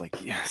was just like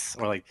yes.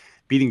 Or like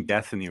beating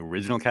Death in the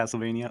original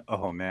Castlevania.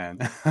 Oh man,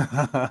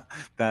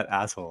 that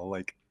asshole.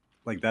 Like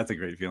that's a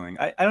great feeling.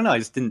 I don't know. I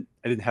didn't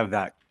have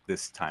that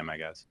this time. I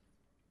guess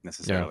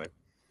necessarily.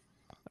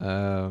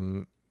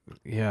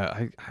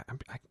 Yeah.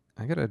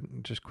 I gotta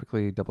just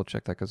quickly double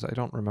check that because I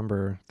don't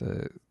remember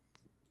the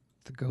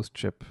Ghost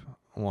Ship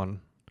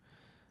one.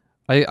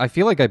 I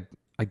feel like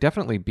I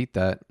definitely beat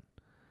that.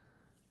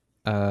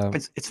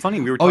 It's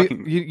funny we were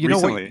talking. You know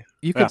what?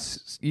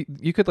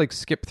 You could like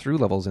skip through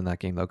levels in that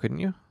game though, couldn't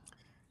you?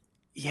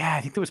 Yeah,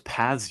 I think there was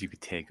paths you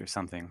could take or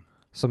something.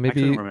 So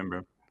maybe I don't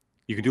remember.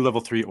 You could do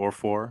level 3 or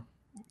 4.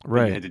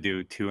 Right. You had to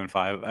do 2 and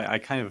 5.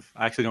 I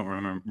actually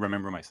don't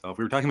remember myself.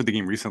 We were talking about the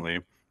game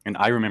recently. And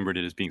I remembered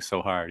it as being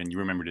so hard, and you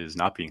remembered it as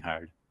not being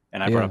hard.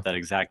 And I brought up that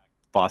exact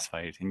boss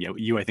fight, and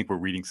you I think were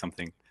reading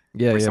something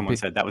where someone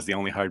said that was the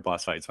only hard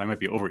boss fight. So I might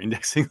be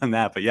over-indexing on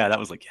that, but yeah, that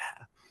was like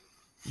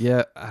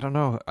Yeah, I don't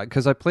know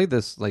because I played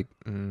this like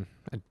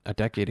a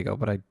decade ago,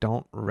 but I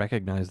don't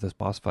recognize this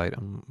boss fight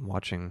I'm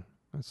watching.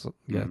 It's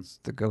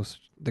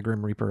the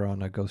Grim Reaper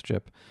on a Ghost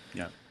Ship.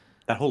 Yeah,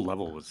 that whole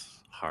level was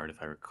hard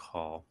if I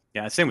recall.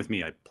 Yeah, same with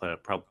me. I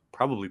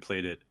probably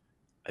played it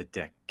a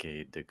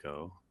decade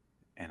ago.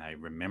 And I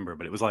remember,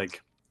 but it was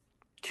like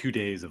 2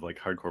 days of like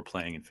hardcore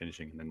playing and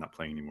finishing and then not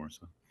playing anymore.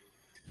 So,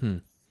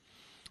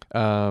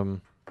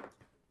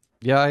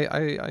 yeah,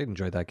 I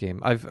enjoyed that game.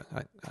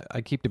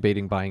 I keep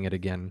debating buying it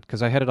again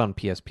because I had it on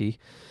PSP,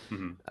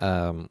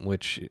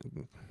 which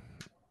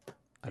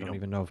I don't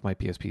even know if my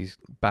PSP's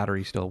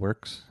battery still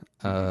works.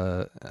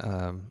 So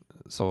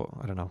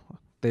I don't know.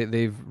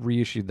 They've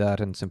reissued that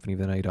and Symphony of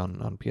the Night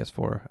on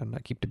PS4, and I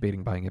keep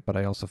debating buying it, but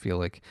I also feel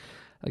like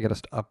I gotta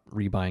stop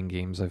rebuying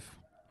games I've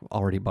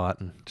already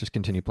bought and just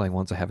continue playing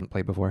ones I haven't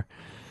played before.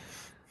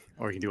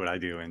 Or you can do what I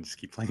do and just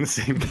keep playing the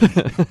same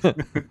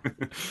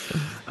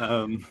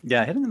game.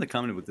 Yeah, I had another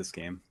comment with this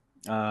game.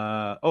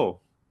 I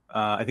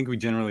think we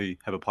generally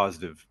have a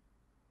positive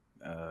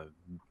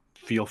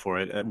feel for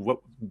it. What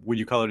would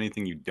you call it?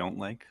 Anything you don't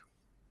like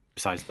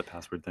besides the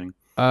password thing?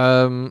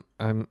 I'm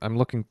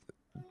looking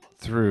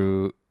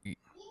through.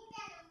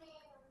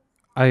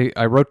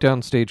 I wrote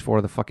down stage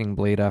 4, the fucking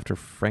blade after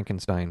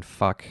Frankenstein.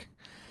 Fuck.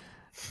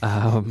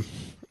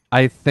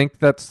 I think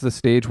that's the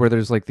stage where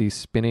there's like these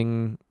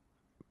spinning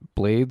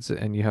blades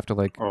and you have to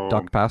like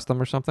duck past them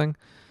or something.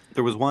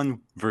 There was one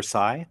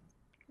Versailles.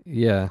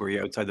 Yeah. Where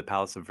you're outside the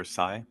Palace of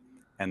Versailles,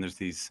 and there's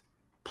these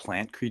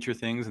plant creature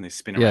things, and they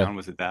spin around.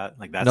 Was it that?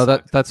 Like that? No,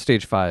 sucked. that's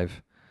stage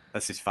 5.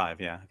 That's stage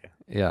 5. Yeah. Okay.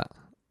 Yeah.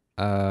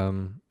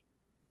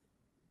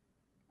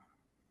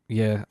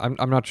 Yeah.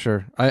 I'm not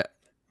sure.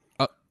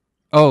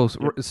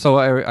 So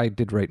I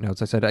did write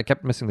notes. I said I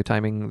kept missing the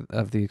timing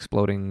of the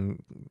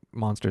exploding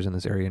monsters in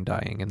this area and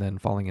dying, and then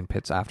falling in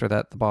pits after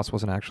that. The boss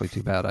wasn't actually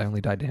too bad. I only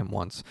died to him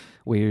once.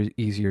 Way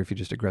easier if you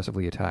just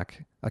aggressively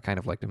attack. I kind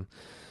of liked him.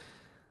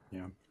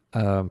 Yeah.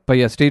 But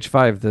yeah, stage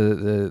 5,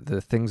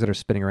 the things that are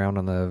spinning around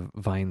on the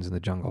vines in the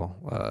jungle.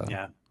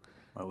 Yeah.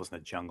 Well, it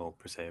wasn't a jungle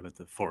per se, but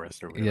the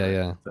forest or whatever.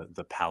 Yeah.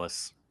 The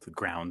palace, the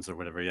grounds or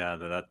whatever. Yeah,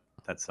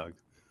 that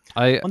sucked.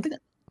 One thing.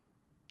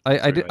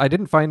 I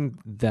didn't find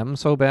them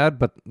so bad,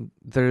 but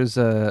there was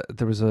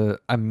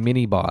a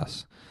mini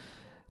boss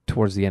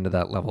towards the end of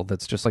that level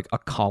that's just like a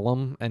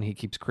column, and he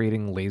keeps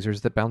creating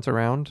lasers that bounce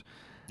around.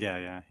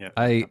 Yeah.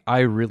 I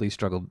really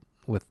struggled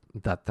with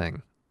that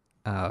thing.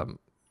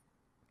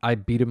 I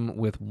beat him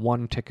with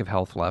 1 tick of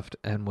health left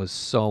and was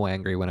so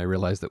angry when I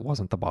realized it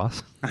wasn't the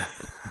boss.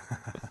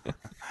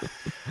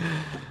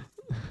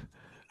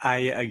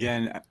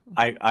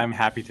 I'm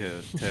happy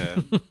to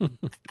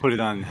put it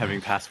on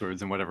having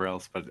passwords and whatever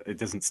else, but it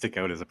doesn't stick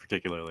out as a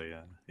particularly.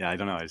 I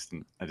don't know.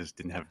 I just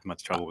didn't have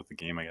much trouble with the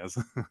game, I guess.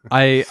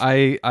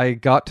 I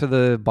got to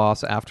the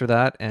boss after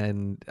that,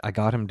 and I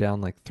got him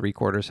down like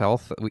 3/4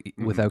 health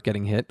without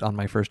getting hit on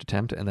my first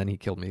attempt, and then he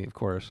killed me, of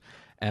course.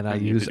 And I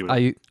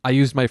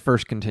used my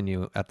first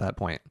continue at that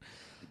point.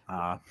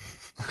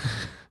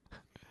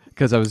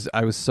 Because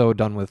I was so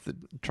done with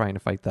trying to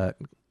fight that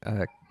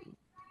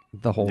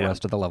the whole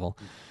rest of the level.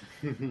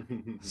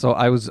 So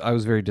I was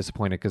very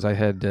disappointed because I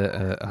had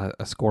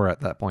a score at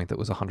that point that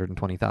was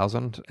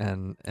 120,000,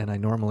 and I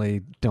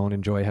normally don't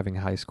enjoy having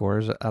high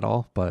scores at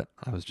all, but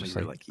I was just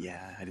like,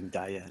 yeah, I didn't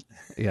die yet.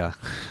 Yeah.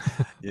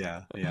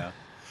 Yeah.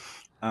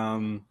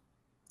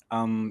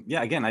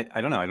 Again,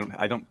 I don't know.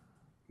 I don't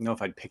know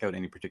if I'd pick out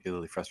any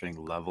particularly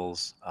frustrating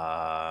levels.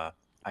 I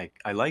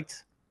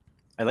liked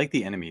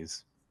the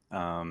enemies.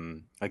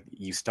 Like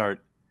you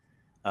start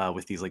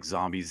with these like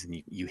zombies,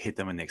 and you hit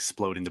them and they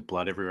explode into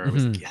blood everywhere. It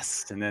was like,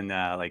 yes. And then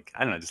like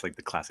I don't know, just like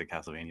the classic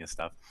Castlevania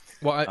stuff.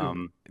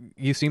 Well,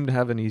 you seem to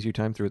have an easier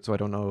time through it, so I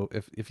don't know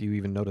if you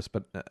even noticed,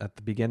 but at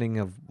the beginning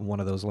of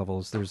one of those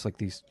levels, there's like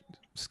these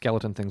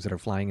skeleton things that are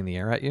flying in the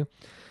air at you.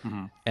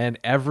 And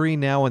every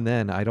now and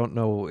then, I don't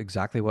know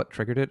exactly what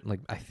triggered it. Like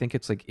I think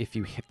it's like if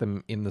you hit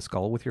them in the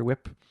skull with your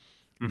whip,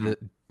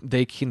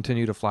 they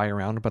continue to fly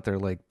around, but they're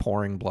like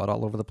pouring blood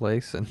all over the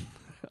place. And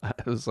I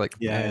was like,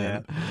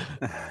 yeah.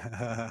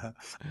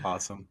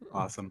 Awesome.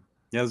 Yeah,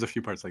 there's a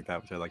few parts like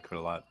that which I like quite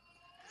a lot.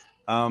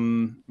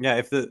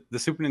 If the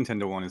Super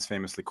Nintendo one is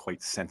famously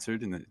quite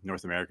censored in the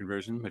North American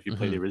version, but if you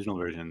play the original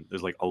version,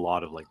 there's like a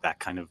lot of like that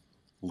kind of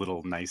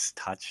little nice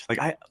touch. Like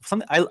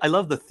I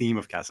love the theme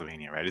of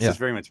Castlevania, right? It's just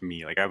very much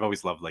me. Like I've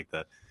always loved like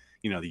the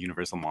the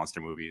Universal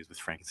monster movies with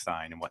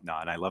Frankenstein and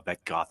whatnot. And I love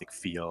that gothic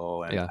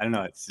feel, and I don't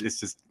know, it's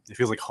just it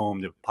feels like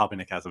home to pop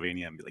into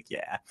Castlevania and be like,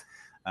 yeah.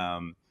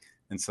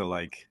 And so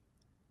like,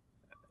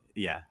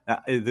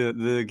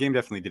 the game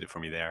definitely did it for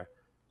me there.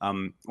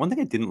 One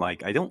thing I didn't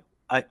like, I don't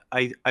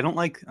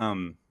like,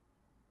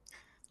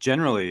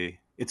 generally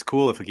it's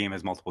cool if a game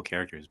has multiple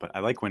characters, but I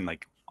like when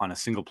like on a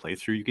single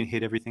playthrough you can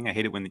hit everything. I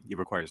hate it when it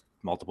requires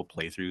multiple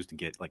playthroughs to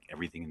get like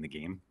everything in the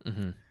game.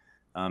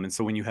 And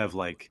so when you have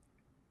like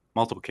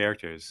multiple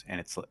characters and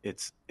it's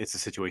a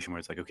situation where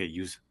it's like, okay,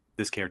 use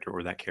this character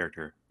or that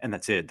character and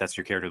that's it. That's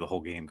your character the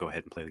whole game. Go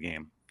ahead and play the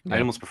game. I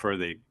almost prefer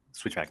they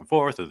switch back and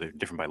forth, or they're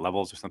different by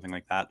levels or something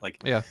like that.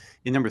 Like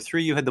in number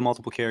 3, you had the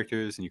multiple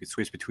characters and you could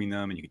switch between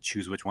them and you could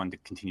choose which one to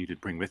continue to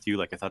bring with you.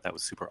 Like I thought that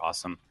was super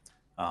awesome.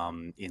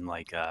 In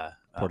like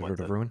Portrait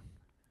of Ruin.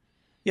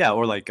 Yeah,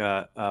 or like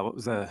what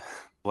was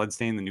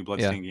Bloodstain, the new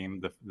Bloodstain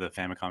game, the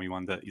Famicom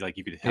one that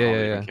you could have all the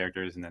different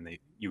characters, and then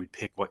you would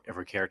pick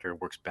whatever character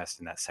works best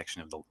in that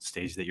section of the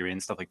stage that you're in,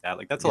 stuff like that.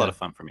 Like that's a lot of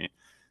fun for me.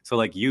 So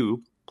like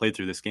you played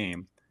through this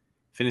game,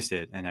 finished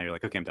it, and now you're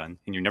like, okay, I'm done,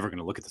 and you're never going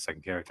to look at the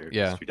second character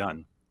because you're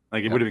done.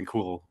 Like it would have been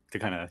cool to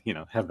kind of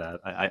have that.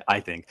 I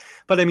think,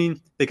 but I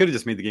mean, they could have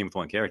just made the game with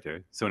one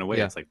character. So in a way,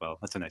 it's like, well,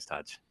 that's a nice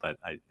touch. But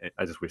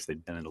I just wish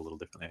they'd done it a little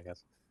differently, I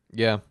guess.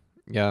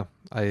 Yeah,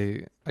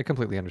 I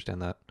completely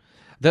understand that.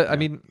 I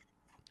mean,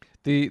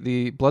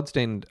 the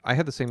Bloodstained, I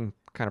had the same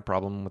kind of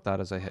problem with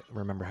that as I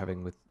remember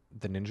having with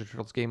the Ninja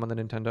Turtles game on the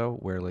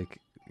Nintendo, where like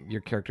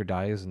your character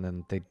dies and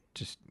then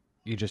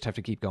you just have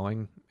to keep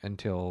going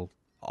until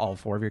all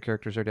 4 of your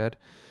characters are dead.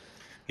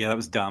 Yeah, that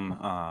was dumb.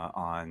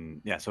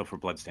 So for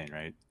Bloodstain,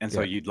 right? And so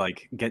Yeah. you'd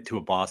like get to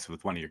a boss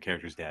with one of your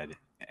characters dead,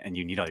 and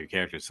you need all your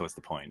characters. So what's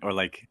the point? Or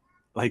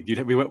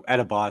we went at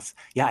a boss.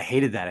 Yeah, I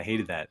hated that.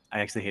 I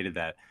actually hated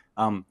that.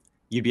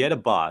 You'd be at a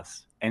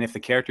boss, and if the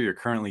character you're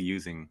currently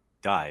using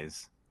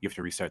dies, you have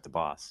to restart the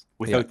boss Yeah.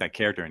 without that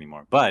character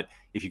anymore. But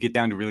if you get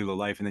down to really low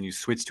life and then you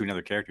switch to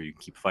another character, you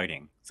can keep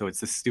fighting. So it's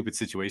this stupid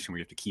situation where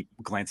you have to keep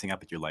glancing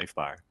up at your life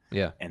bar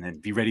Yeah. and then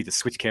be ready to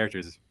switch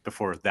characters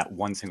before that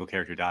one single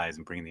character dies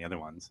and bring in the other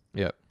ones.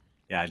 Yeah.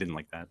 Yeah, I didn't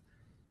like that.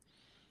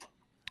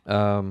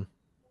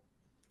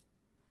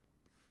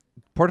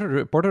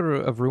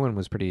 Portrait of Ruin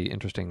was pretty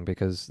interesting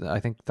because I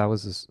think that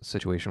was a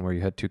situation where you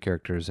had 2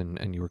 characters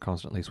and you were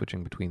constantly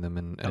switching between them,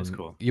 and That was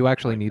cool. you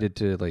actually like needed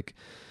to like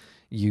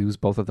use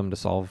both of them to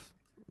solve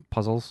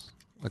puzzles,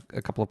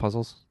 a couple of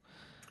puzzles.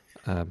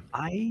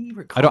 I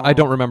recall. I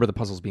don't remember the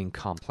puzzles being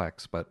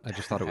complex, but I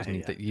just thought it was neat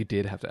Yeah. that you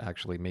did have to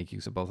actually make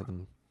use of both of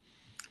them.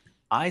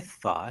 I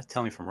thought,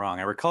 tell me if I'm wrong,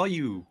 I recall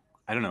you,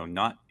 I don't know,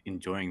 not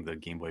enjoying the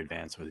Game Boy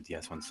Advance or the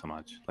DS one so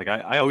much. Like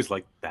I always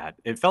liked that.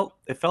 It felt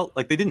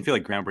like they didn't feel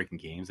like groundbreaking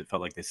games. It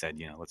felt like they said,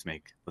 let's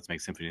make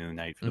Symphony of the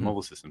Night for the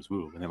mobile systems,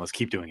 woo, and then let's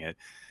keep doing it.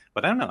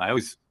 But I don't know.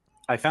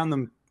 I found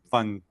them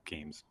fun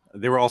games.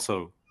 They were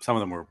also, some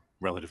of them were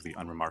relatively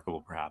unremarkable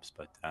perhaps,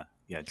 but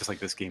yeah, just like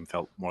this game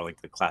felt more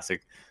like the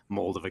classic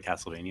mold of a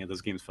Castlevania.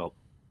 Those games felt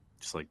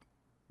just like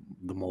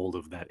the mold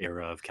of that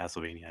era of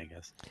Castlevania, I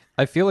guess.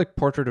 I feel like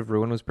Portrait of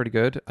Ruin was pretty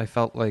good. I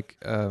felt like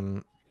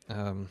oh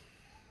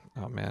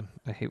man,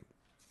 I hate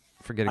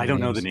forgetting. I don't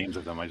know the names. names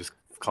of them. I just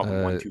call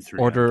them 1, 2, 3.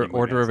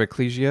 Order of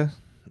Ecclesia.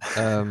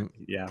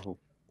 Yeah, well,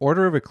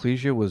 Order of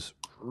Ecclesia was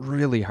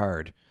really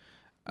hard.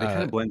 they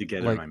kind of blend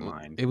together in my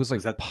mind. It was like,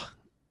 was that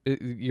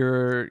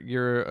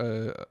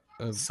you're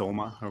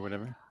Soma or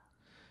whatever?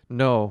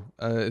 No,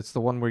 it's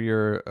the one where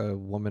you're a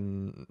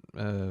woman.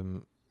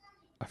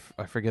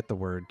 I forget the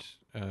word.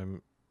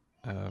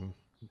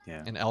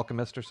 Yeah, An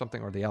alchemist or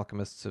something, or the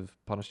alchemists have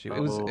punished you. It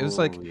was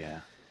like,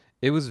 yeah.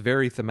 it was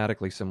very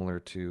thematically similar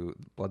to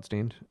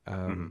Bloodstained,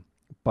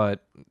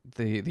 but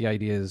the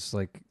idea is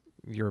like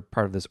you're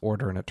part of this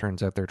order, and it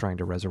turns out they're trying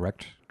to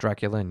resurrect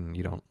Dracula, and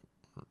you don't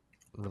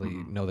really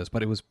know this,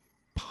 but it was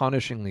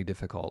punishingly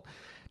difficult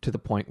to the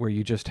point where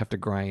you just have to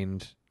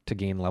grind to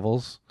gain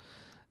levels.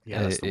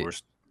 Yeah, that's the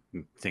worst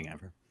thing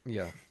ever.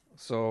 Yeah.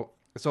 So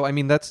I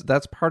mean that's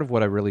part of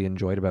what I really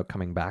enjoyed about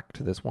coming back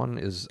to this one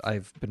is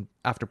I've been,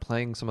 after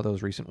playing some of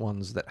those recent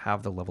ones that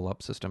have the level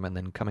up system, and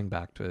then coming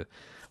back to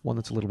one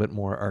that's a little bit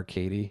more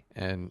arcadey,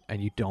 and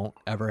you don't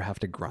ever have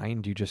to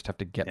grind, you just have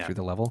to get through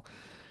the level.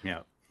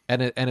 Yeah.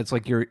 And it's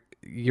like your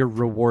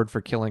reward for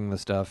killing the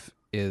stuff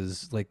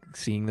is like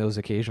seeing those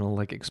occasional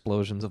like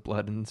explosions of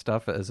blood and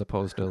stuff, as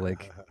opposed to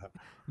like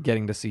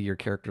getting to see your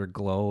character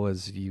glow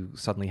as you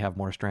suddenly have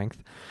more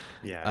strength.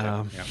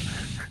 Yeah.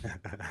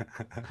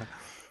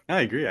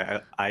 I agree.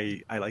 I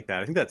like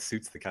that. I think that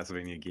suits the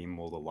Castlevania game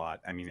mold a lot.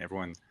 I mean,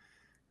 everyone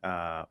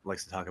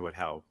likes to talk about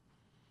how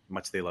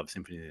much they love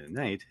Symphony of the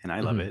Night, and I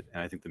love it,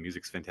 and I think the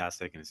music's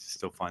fantastic, and it's just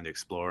still fun to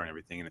explore and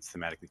everything, and it's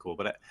thematically cool.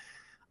 But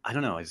I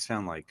don't know. I just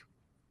found like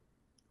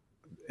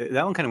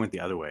that one kind of went the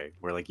other way,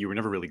 where like you were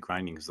never really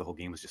grinding because the whole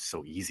game was just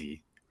so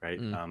easy, right?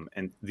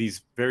 And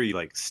these very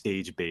like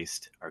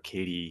stage-based,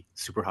 arcadey,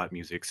 super hot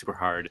music, super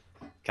hard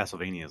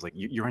Castlevanias, like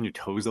you're on your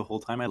toes the whole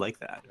time. I like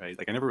that, right?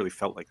 Like I never really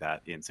felt like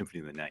that in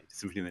Symphony of the Night.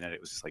 Symphony of the Night,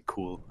 it was just like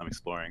cool. I'm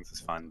exploring. This is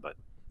fun, but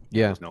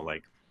there's no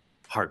like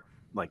heart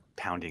like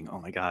pounding. Oh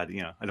my god,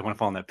 I don't want to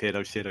fall in that pit.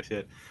 Oh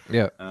shit.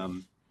 Yeah.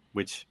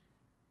 Which.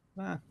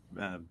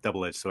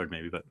 Double-edged sword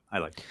maybe, but I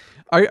like it.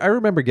 I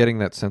remember getting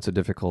that sense of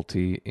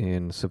difficulty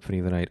in Symphony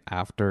of the Night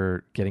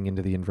after getting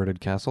into the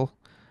inverted castle.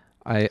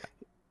 I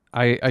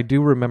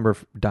do remember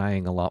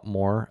dying a lot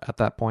more at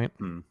that point,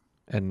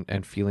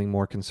 and feeling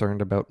more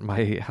concerned about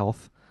my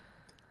health,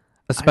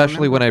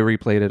 especially when I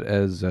replayed it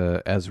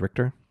as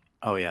Richter.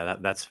 Oh yeah,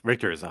 that's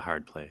Richter is a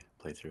harder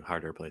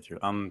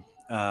playthrough.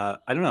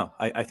 I don't know.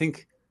 I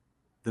think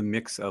the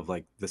mix of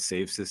like the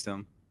save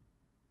system,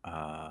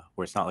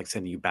 where it's not like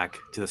sending you back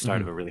to the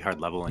start of a really hard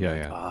level, and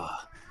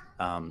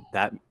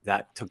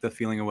that took the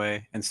feeling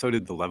away, and so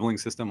did the leveling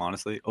system.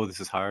 Honestly, this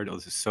is hard.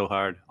 This is so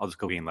hard. I'll just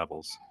go gain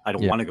levels. I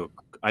don't want to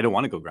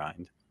go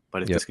grind.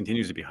 But if this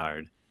continues to be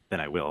hard, then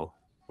I will.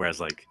 Whereas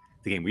like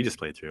the game we just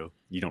played through,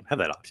 you don't have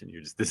that option.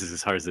 This is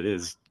as hard as it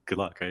is. Good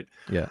luck, right?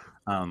 Yeah.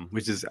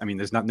 Which is, I mean,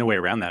 there's no way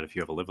around that if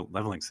you have a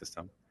leveling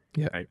system.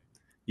 Yeah. Right.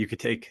 You could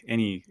take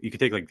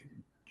like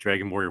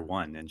Dragon Warrior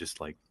 1 and just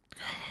like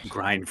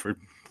grind for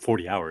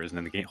 40 hours, and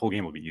then the whole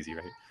game will be easy,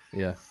 right?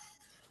 Yeah.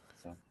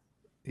 So.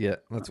 Yeah,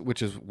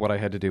 which is what I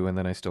had to do, and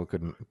then I still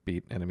couldn't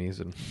beat enemies.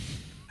 And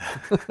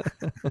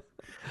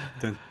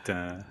dun,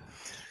 dun.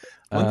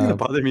 One thing that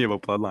bothered me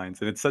about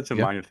Bloodlines, and it's such a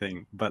minor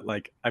thing, but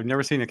like I've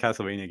never seen a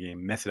Castlevania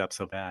game mess it up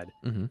so bad,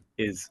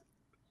 is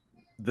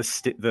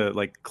the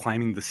like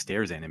climbing the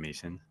stairs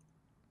animation.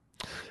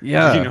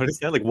 Yeah. Did you notice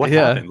that? Like what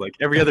happened? Like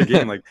every other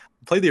game, like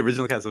play the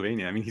original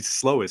Castlevania. I mean, he's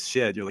slow as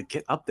shit. You're like,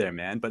 get up there,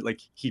 man. But like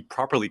he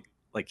properly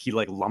like he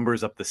like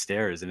lumbers up the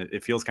stairs, and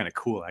it feels kind of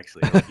cool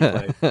actually.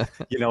 Like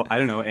you play, I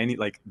don't know, any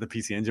like the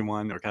PC Engine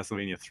one or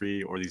Castlevania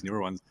 3 or these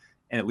newer ones,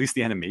 and at least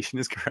the animation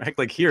is correct.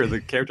 Like here,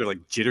 the character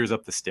like jitters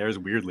up the stairs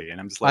weirdly, and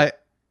I'm just like,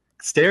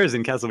 stairs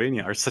in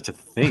Castlevania are such a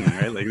thing,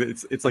 right? Like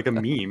it's like a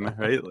meme,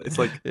 right? It's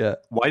like, Yeah.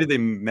 why did they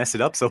mess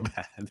it up so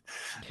bad?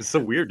 It's so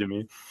weird to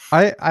me.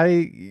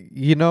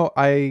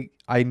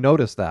 I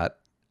noticed that,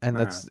 and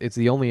Uh-huh. it's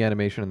the only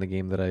animation in the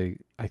game that I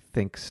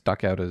think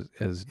stuck out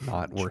as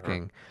not Sure.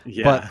 working.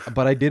 Yeah.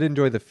 But I did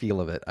enjoy the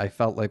feel of it. I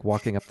felt like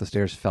walking up the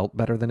stairs felt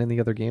better than in the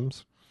other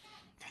games.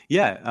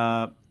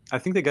 Yeah. I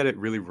think they got it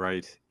really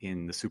right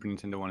in the Super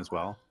Nintendo one as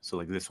well. So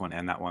like this one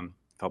and that one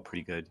felt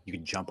pretty good. You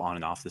could jump on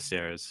and off the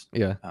stairs.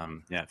 Yeah,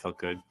 Yeah, it felt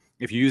good.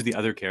 If you use the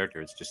other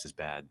character, it's just as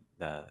bad.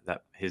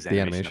 That his the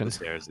animation of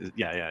the animation. stairs is,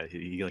 yeah.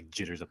 He like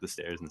jitters up the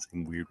stairs in the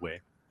same weird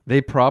way. They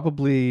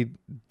probably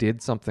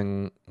did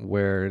something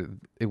where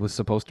it was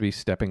supposed to be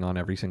stepping on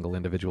every single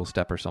individual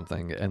step or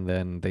something, and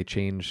then they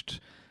changed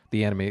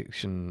the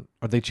animation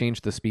or they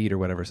changed the speed or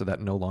whatever so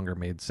that no longer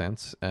made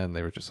sense, and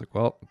they were just like,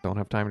 well, don't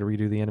have time to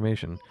redo the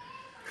animation.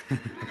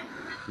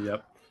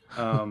 Yep.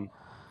 Um,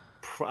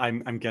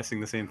 I'm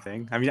guessing the same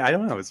thing. I mean, I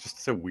don't know. It's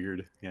just a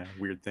weird,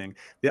 weird thing.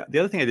 The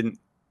other thing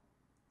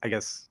I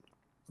guess,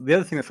 the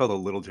other thing that felt a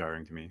little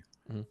jarring to me,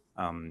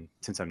 Mhm.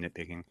 since I'm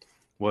nitpicking,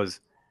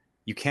 was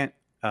you can't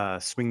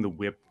swing the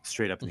whip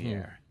straight up in the Mhm.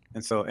 air,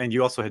 and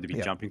you also had to be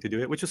Yeah. jumping to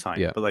do it, which is fine.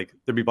 Yeah. But like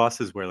there'd be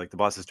bosses where like the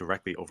boss is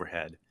directly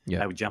overhead.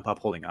 Yeah. I would jump up,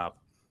 holding up,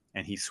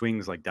 and he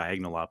swings like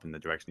diagonal up in the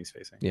direction he's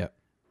facing. Yeah.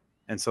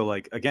 And so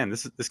like again,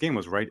 this game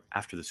was right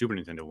after the Super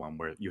Nintendo one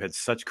where you had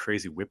such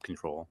crazy whip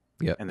control,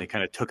 Yeah. and they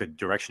kind of took a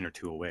direction or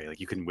two away. Like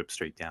you couldn't whip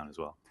straight down as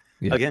well.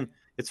 Yeah. Again,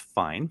 it's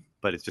fine,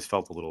 but it just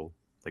felt a little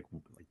like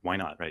why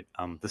not, right?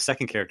 The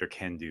second character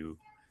can do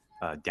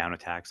down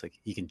attacks. Like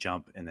he can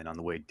jump, and then on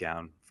the way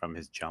down from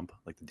his jump,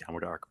 like the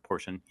downward arc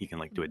portion, he can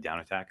like do a down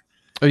attack.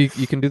 Oh, you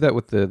can do that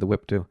with the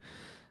whip too.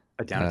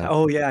 A down attack.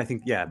 Oh yeah, I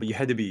think yeah, but you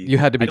had to be. You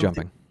had to I be don't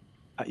think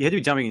jumping. you had to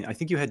be jumping. I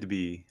think you had to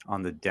be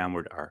on the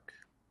downward arc,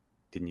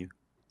 didn't you?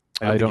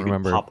 I don't I think don't you could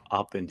remember. pop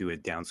up and do a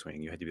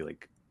downswing. You had to be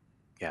like,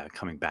 yeah,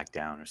 coming back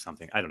down or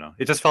something. I don't know.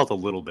 It just felt a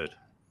little bit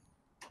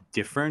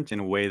different in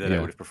a way that I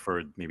Yeah. would have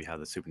preferred maybe how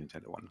the Super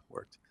Nintendo one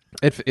worked.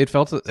 It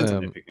felt Since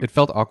I'm nitpicking. it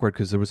felt awkward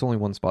because there was only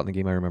one spot in the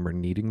game I remember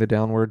needing the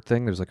downward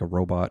thing. There's like a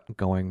robot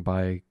going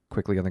by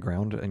quickly on the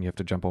ground, and you have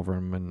to jump over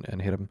him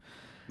and hit him.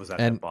 Was that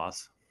the And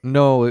boss?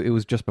 no, it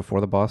was just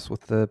before the boss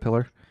with the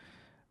pillar.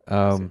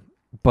 I see.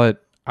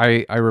 But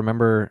I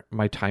remember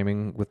my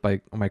timing with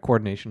my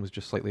coordination was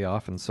just slightly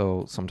off, and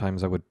so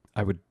sometimes I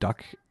would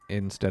duck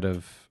instead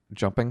of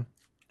jumping.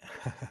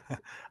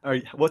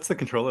 What's the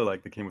controller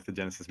like that came with the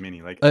Genesis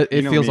Mini? Like It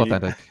feels me,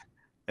 authentic.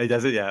 it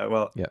does it. Yeah.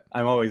 Well, Yeah.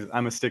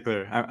 I'm a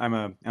stickler.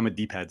 I'm a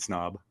D-pad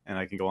snob, and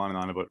I can go on and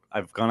on about.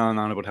 I've gone on and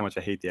on about how much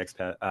I hate the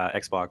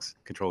Xbox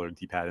controller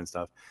D-pad and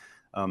stuff.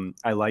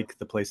 I like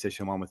the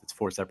PlayStation one with its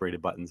 4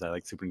 separated buttons. I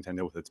like Super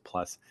Nintendo with its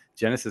plus.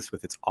 Genesis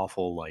with its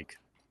awful like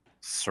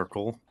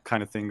circle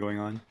kind of thing going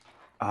on.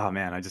 Oh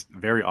man, I just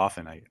very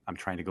often I'm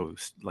trying to go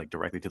like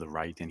directly to the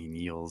right, and he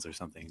kneels or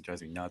something. It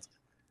drives me nuts.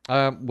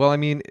 Well, I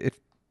mean,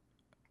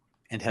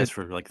 And has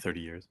for like 30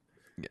 years.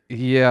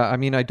 yeah, I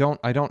mean, I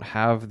don't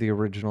have the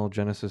original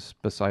Genesis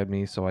beside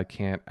me, so I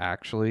can't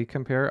actually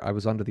compare. I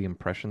was under the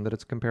impression that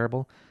it's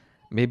comparable.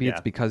 Maybe it's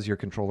Yeah. because your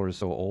controller is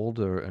so old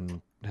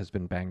and has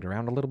been banged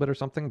around a little bit or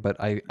something, but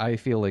I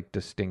feel like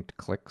distinct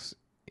clicks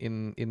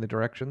in the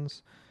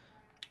directions.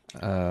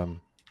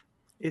 Um,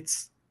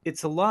 It's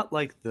a lot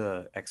like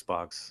the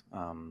Xbox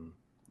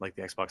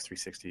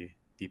 360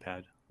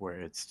 D-pad, where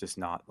it's just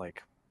not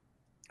like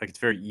it's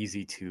very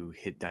easy to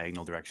hit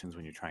diagonal directions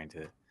when you're trying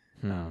to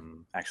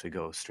hmm. actually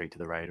go straight to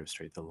the right or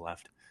straight to the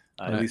left.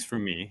 And At least for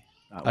me,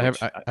 I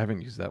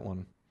haven't used that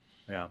one.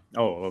 yeah.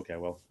 Oh, okay.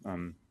 Well,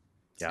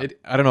 yeah.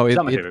 I don't know. It's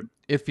not my favorite.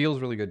 It feels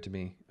really good to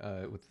me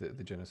with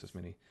the Genesis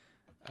Mini.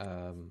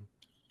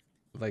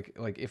 Like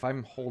if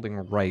I'm holding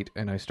right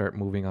and I start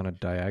moving on a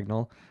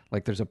diagonal,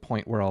 like there's a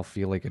point where I'll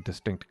feel like a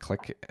distinct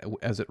click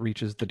as it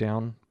reaches the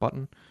down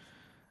button.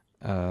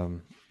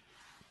 Now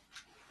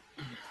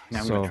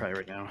I'm So gonna try it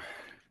right now.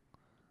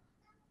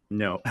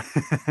 No,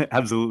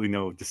 absolutely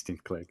no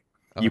distinct click.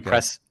 okay.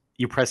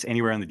 You press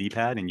anywhere on the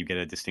D-pad and you get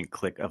a distinct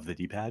click of the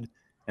D-pad,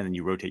 and then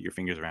you rotate your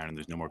fingers around and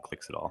there's no more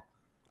clicks at all.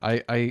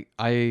 I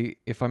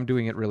if I'm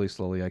doing it really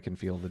slowly, I can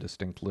feel the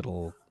distinct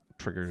little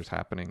triggers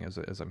happening as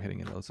I'm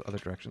hitting in those other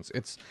directions.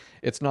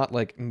 It's not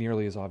like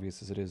nearly as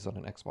obvious as it is on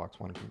an Xbox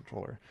One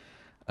controller,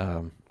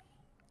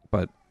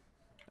 but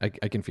I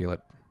can feel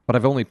it.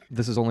 But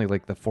this is only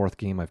like the 4th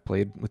game I've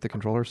played with the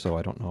controller, so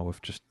I don't know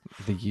if just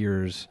the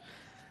years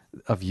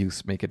of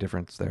use make a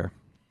difference there.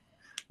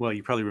 Well,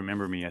 you probably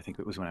remember me. I think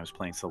it was when I was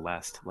playing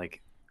Celeste,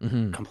 like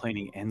Mm-hmm.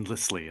 complaining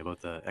endlessly about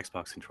the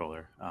Xbox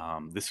controller.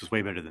 This was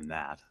way better than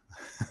that,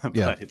 but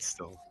Yeah, it's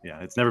still,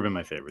 it's never been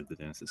my favorite, the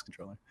Genesis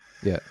controller.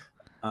 yeah.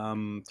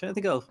 Trying to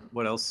think of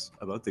what else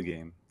about the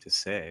game to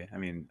say. I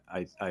mean,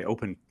 I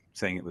opened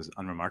saying it was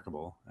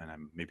unremarkable, and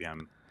I'm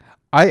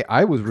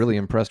I was really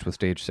impressed with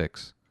Stage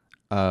 6.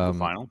 the Um,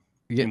 final.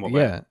 Yeah, In what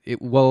way? yeah.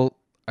 Well,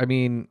 I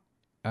mean,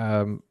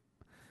 um,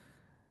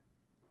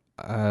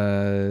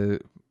 uh,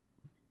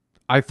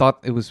 I thought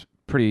it was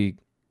pretty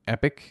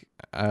epic.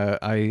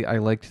 I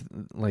liked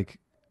like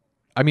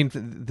I mean,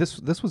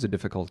 this was a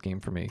difficult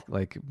game for me,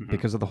 like Hmm.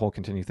 because of the whole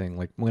continue thing.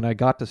 Like when I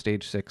got to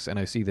stage 6 and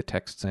I see the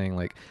text saying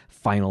like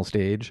final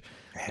stage,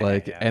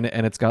 like Yeah. and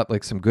it's got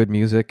like some good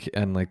music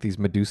and like these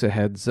Medusa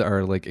heads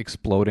are like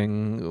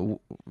exploding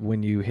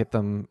when you hit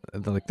them,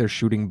 like they're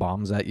shooting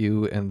bombs at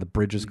you and the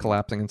bridge is Hmm.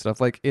 collapsing and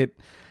stuff. Like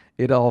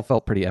it all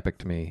felt pretty epic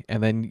to me.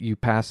 And then you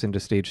pass into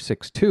stage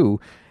 6 too,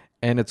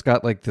 and it's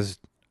got like this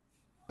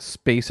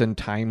space and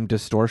time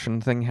distortion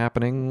thing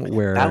happening That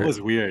where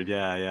was weird.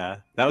 Yeah, yeah.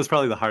 That was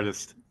probably the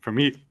hardest for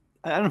me.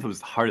 I don't know if it was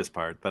the hardest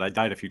part, but I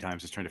died a few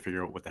times just trying to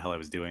figure out what the hell I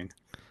was doing.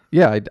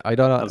 yeah,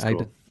 That was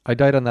cool. I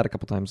died on that a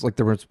couple times. Like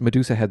there was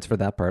Medusa heads for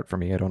that part for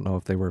me. I don't know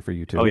if they were for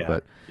you Oh too, yeah,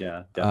 yeah,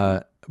 uh,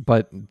 definitely.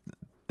 but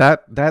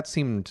that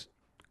seemed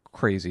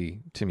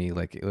crazy to me.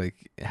 Like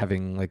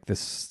having like this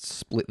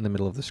split in the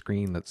middle of the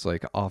screen that's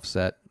like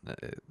offset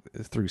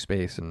through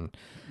space, and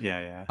Yeah,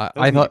 yeah. I, That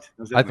was I thought. neat.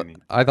 That was definitely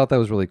neat. I thought that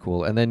was really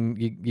cool, and then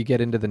you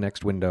get into the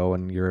next window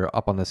and you're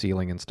up on the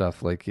ceiling and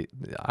stuff. Like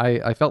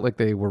I felt like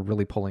they were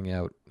really pulling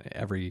out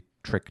every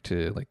trick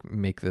to like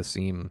make this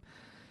seem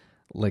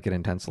like an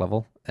intense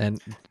level.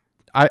 And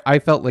I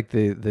felt like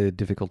the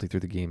difficulty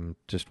through the game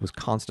just was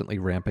constantly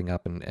ramping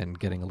up and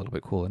getting a little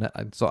bit cool.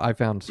 And so I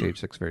found stage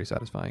 6 very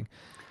satisfying.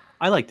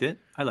 I liked it.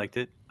 I liked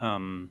it.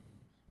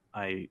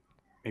 I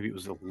maybe it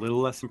was a little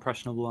less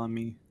impressionable on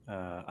me.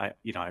 I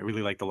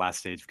really like the last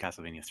stage of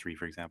Castlevania 3,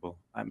 for example.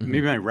 Hmm.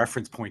 Maybe my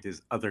reference point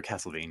is other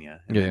Castlevania,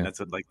 and Yeah, then yeah.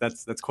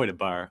 that's quite a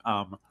bar.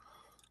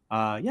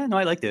 Yeah, no,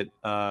 I liked it.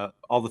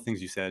 All the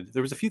things you said.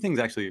 There was a few things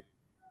actually.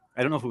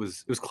 I don't know if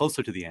it was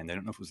closer to the end. I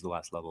don't know if it was the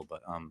last level,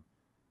 but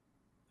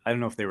I don't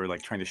know if they were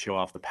like trying to show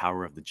off the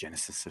power of the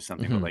Genesis or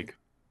something. But Hmm. like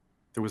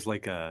there was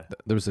like a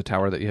There was a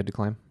tower that you had to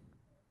climb.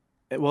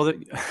 well,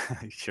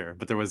 sure,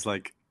 but there was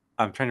like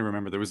I'm trying to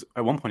remember. There was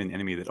at one point an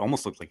enemy that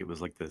almost looked like it was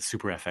like the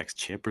Super FX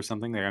chip or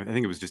something. I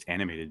think it was just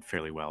animated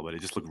fairly well, but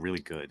it just looked really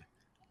good.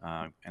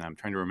 And I'm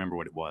trying to remember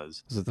what it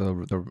was. Was it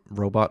the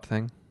robot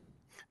thing?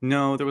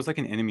 No, there was like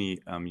an enemy.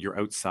 You're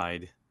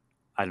outside.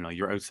 I don't know.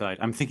 You're outside.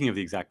 I'm thinking of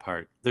the exact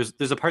part. There's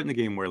a part in the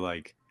game where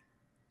like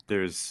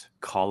there's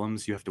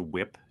columns you have to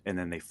whip and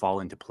then they fall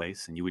into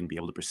place and you wouldn't be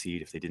able to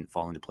proceed if they didn't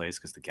fall into place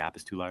because the gap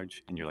is too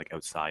large and you're like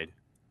outside,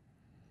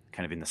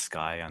 kind of in the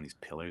sky on these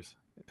pillars.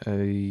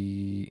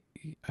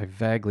 I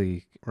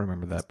vaguely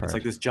remember that It's like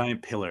part. this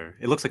giant pillar.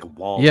 It looks like a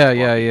wall Yeah, that's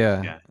yeah, blocking.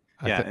 yeah. Yeah,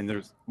 I yeah. think And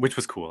there's which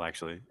was cool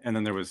actually. And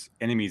then there was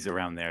enemies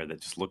around there that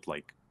just looked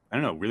like I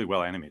don't know, really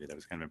well animated. I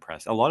was kind of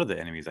impressed. A lot of the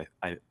enemies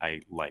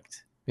I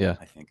liked. yeah,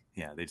 I think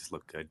yeah, they just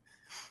look good.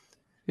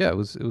 yeah. It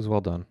was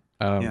well done.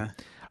 Yeah.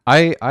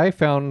 I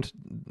found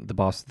the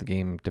boss of the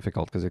game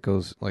difficult because it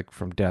goes like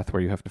from death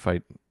where you have to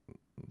fight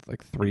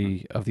like Hmm.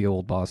 three of the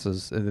old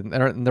bosses,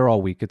 and they're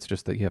all weak. It's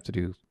just that you have to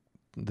do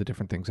the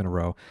different things in a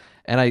row.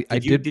 And I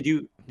Did you did, did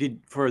you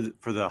did for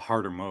the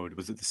harder mode?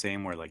 Was it the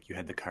same where like you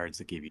had the cards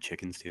that gave you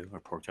chickens too or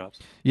pork chops?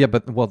 yeah,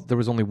 but well, there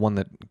was only one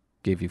that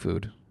gave you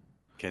food.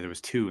 Okay, there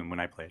was two, and when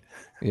I played,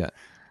 Yeah,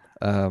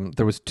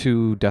 there was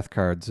two death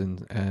cards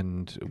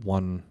and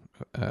one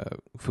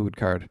food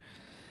card.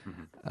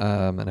 hmm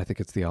And I think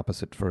it's the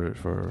opposite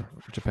for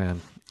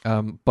Japan.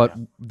 But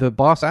yeah, the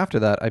boss after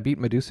that, I beat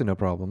Medusa no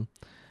problem,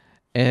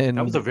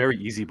 that was a and very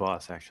easy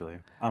boss actually.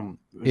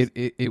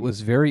 it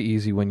was very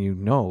easy when you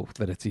know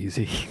that it's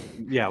easy.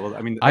 Yeah, well,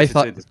 I mean, I I should say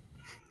thought this.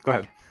 Go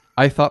ahead.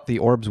 I thought the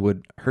orbs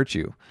would hurt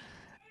you,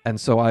 and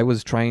so I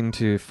was trying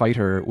to fight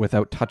her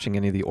without touching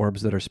any of the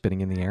orbs that are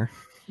spinning in the air.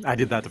 I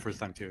did that the first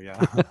time too, yeah,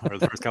 or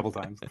the first couple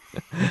times.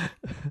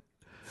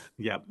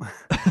 Yep.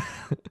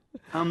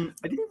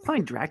 I didn't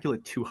find Dracula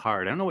too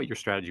hard. I don't know what your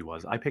strategy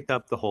was. I picked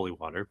up the holy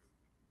water,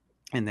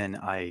 and then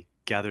I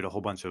gathered a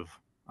whole bunch of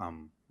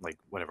like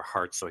whatever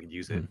hearts so I could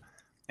use Hmm. it.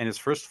 And his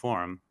first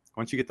form,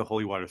 once you get the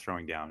holy water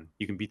throwing down,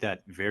 you can beat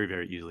that very,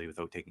 very easily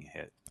without taking a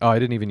hit. Oh, I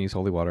didn't even use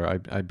holy water.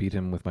 I beat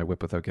him with my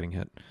whip without getting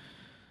hit.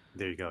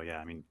 There you go. Yeah,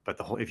 I mean, but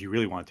the whole if you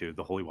really want to,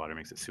 the holy water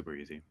makes it super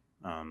easy.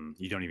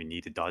 You don't even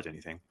need to dodge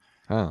anything.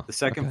 Oh, The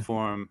second okay.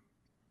 form,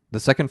 The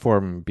second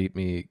form beat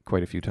me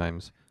quite a few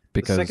times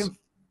the because second,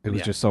 it was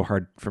yeah, just so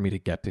hard for me to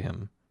get to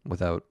him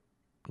without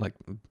like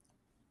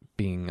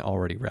being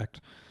already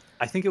wrecked.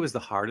 I think it was the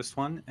hardest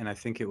one, and I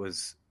think it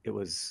was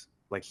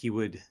like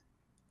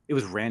it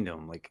was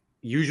random. Like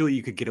usually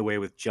you could get away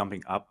with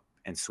jumping up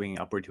and swinging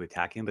upward to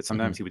attack him, but Hmm.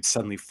 sometimes he would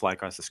suddenly fly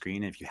across the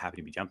screen, and if you happen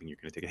to be jumping, you're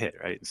going to take a hit,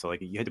 right? And so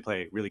like you had to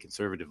play really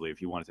conservatively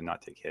if you wanted to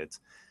not take hits,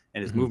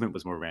 and his Hmm. movement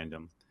was more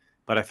random.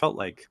 But I felt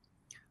like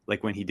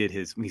when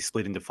he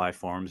split into five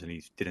forms and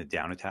he did a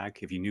down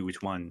attack, if you knew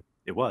which one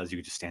it was, you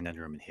could just stand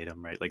under him and hit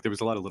him, right? Like there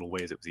was a lot of little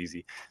ways it was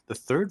easy. The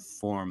third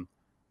form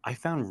I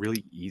found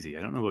really easy.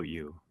 I don't know about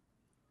you.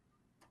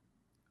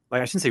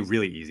 Like I shouldn't say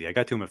really easy. I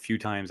got to him a few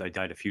times. I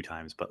died a few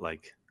times, but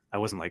like I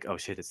wasn't like, oh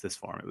shit, it's this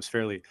form. It was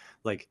fairly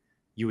like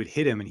you would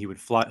hit him and he would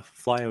fly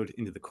out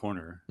into the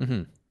corner,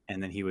 Hmm.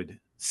 and then he would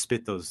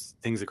spit those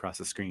things across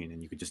the screen,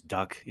 and you could just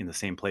duck in the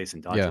same place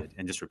and dodge Yeah. it,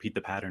 and just repeat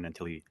the pattern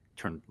until he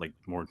turned like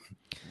more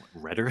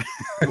redder.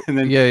 And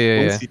then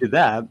Yeah. once you did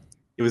that,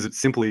 it was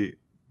simply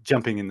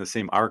jumping in the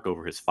same arc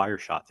over his fire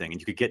shot thing,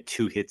 and you could get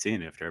 2 hits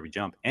in after every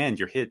jump. And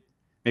your hit,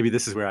 maybe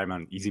this is where I'm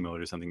on easy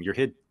mode or something. Your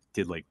hit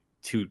did like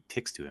 2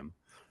 ticks to him.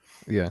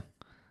 Yeah.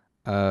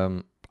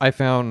 I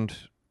found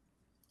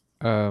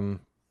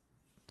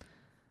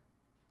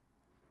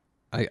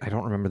I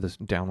don't remember this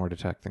downward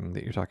attack thing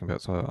that you're talking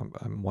about, so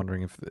I'm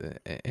wondering if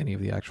any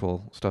of the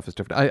actual stuff is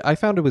different. I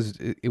found it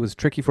was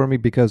tricky for me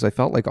because I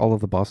felt like all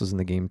of the bosses in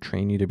the game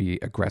train you to be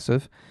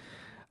aggressive.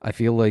 I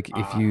feel like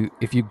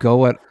if you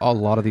go at a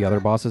lot of the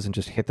other bosses and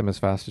just hit them as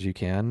fast as you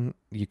can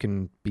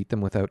beat them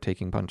without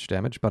taking punch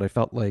damage. But I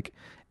felt like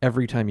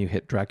every time you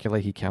hit Dracula,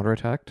 he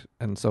counterattacked,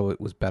 and so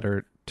it was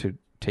better to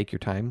take your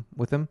time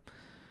with him.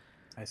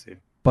 I see.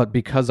 But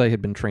because I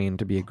had been trained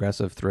to be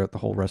aggressive throughout the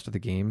whole rest of the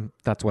game,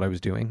 that's what I was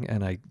doing,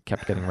 and I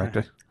kept getting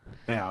wrecked.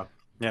 Yeah,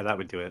 that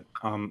would do it.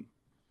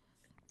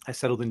 I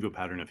settled into a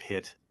pattern of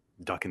hit,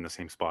 duck in the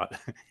same spot,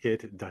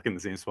 hit, duck in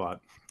the same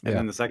spot. And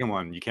then the second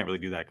one, you can't really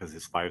do that because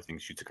this fire thing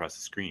shoots across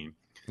the screen.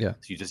 Yeah.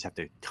 So you just have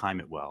to time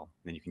it well.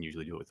 Then you can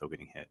usually do it without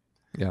getting hit.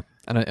 Yeah.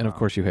 And of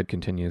course you had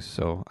continues,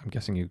 so I'm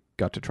guessing you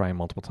got to try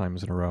multiple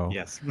times in a row.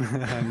 Yes.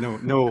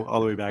 no, all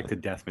the way back to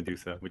Death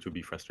Medusa, which would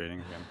be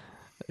frustrating again.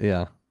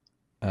 Yeah.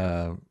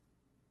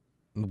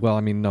 Well,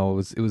 I mean, no,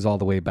 it was all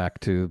the way back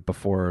to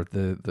before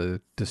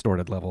the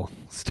distorted level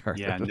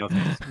started. Yeah, no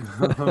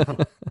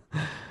thanks.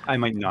 I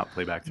might not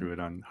play back through it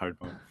on hard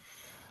mode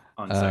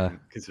on second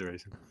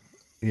consideration.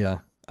 Yeah.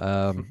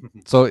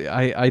 So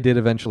I did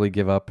eventually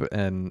give up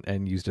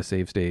and used a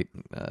save state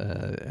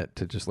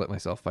to just let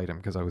myself fight him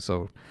because I was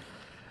so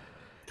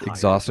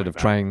exhausted of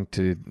trying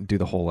to do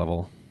the whole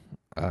level.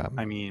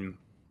 I mean,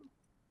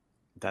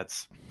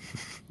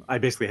 I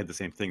basically had the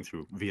same thing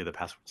via the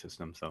password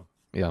system. So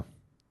yeah,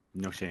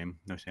 no shame.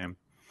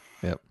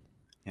 Yep.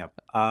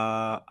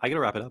 I gotta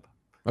wrap it up.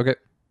 Okay.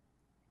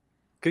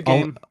 Good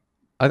game.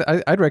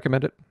 I'd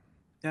recommend it.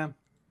 Yeah.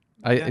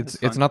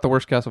 It's not the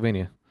worst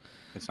Castlevania.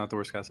 It's not the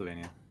worst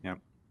Castlevania. Yeah.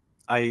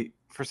 I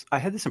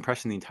had this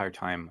impression the entire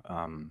time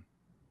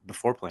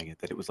before playing it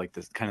that it was like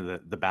this kind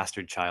of the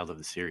bastard child of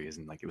the series,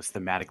 and like it was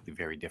thematically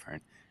very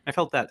different. I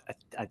felt that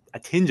a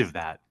tinge of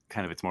that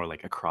kind of, it's more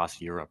like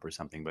across Europe or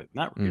something, but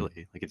not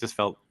really. Like it just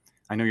felt.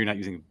 I know you're not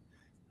using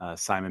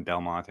Simon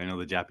Belmont. I know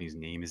the Japanese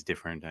name is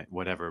different,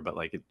 whatever, but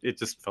like it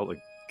just felt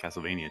like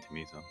Castlevania to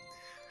me. So.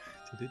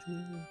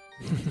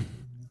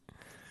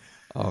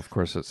 Oh, of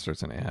course it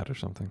starts an ad or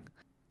something.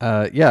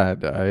 Yeah,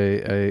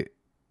 that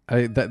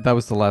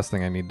was the last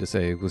thing I needed to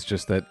say, was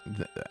just that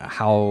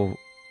how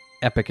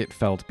epic it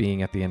felt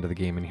being at the end of the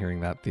game and hearing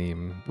that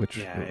theme, which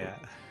yeah.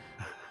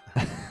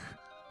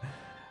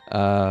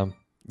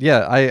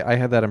 I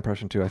had that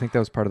impression too. I think that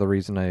was part of the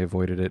reason I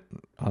avoided it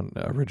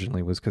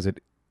originally, was because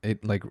it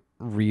like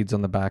reads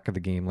on the back of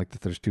the game like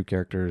that there's 2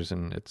 characters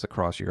and it's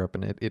across Europe,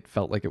 and it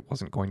felt like it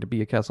wasn't going to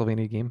be a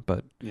Castlevania game,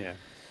 but yeah,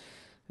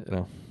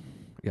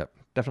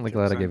 definitely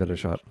glad I gave it a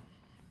shot.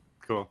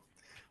 Cool.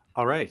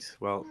 All right.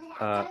 Well,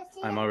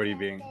 I'm already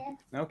being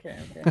okay.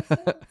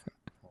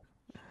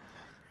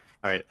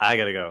 All right, I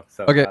gotta go.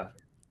 So okay.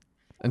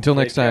 Until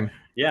next time.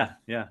 Yeah.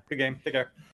 Good game. Take care.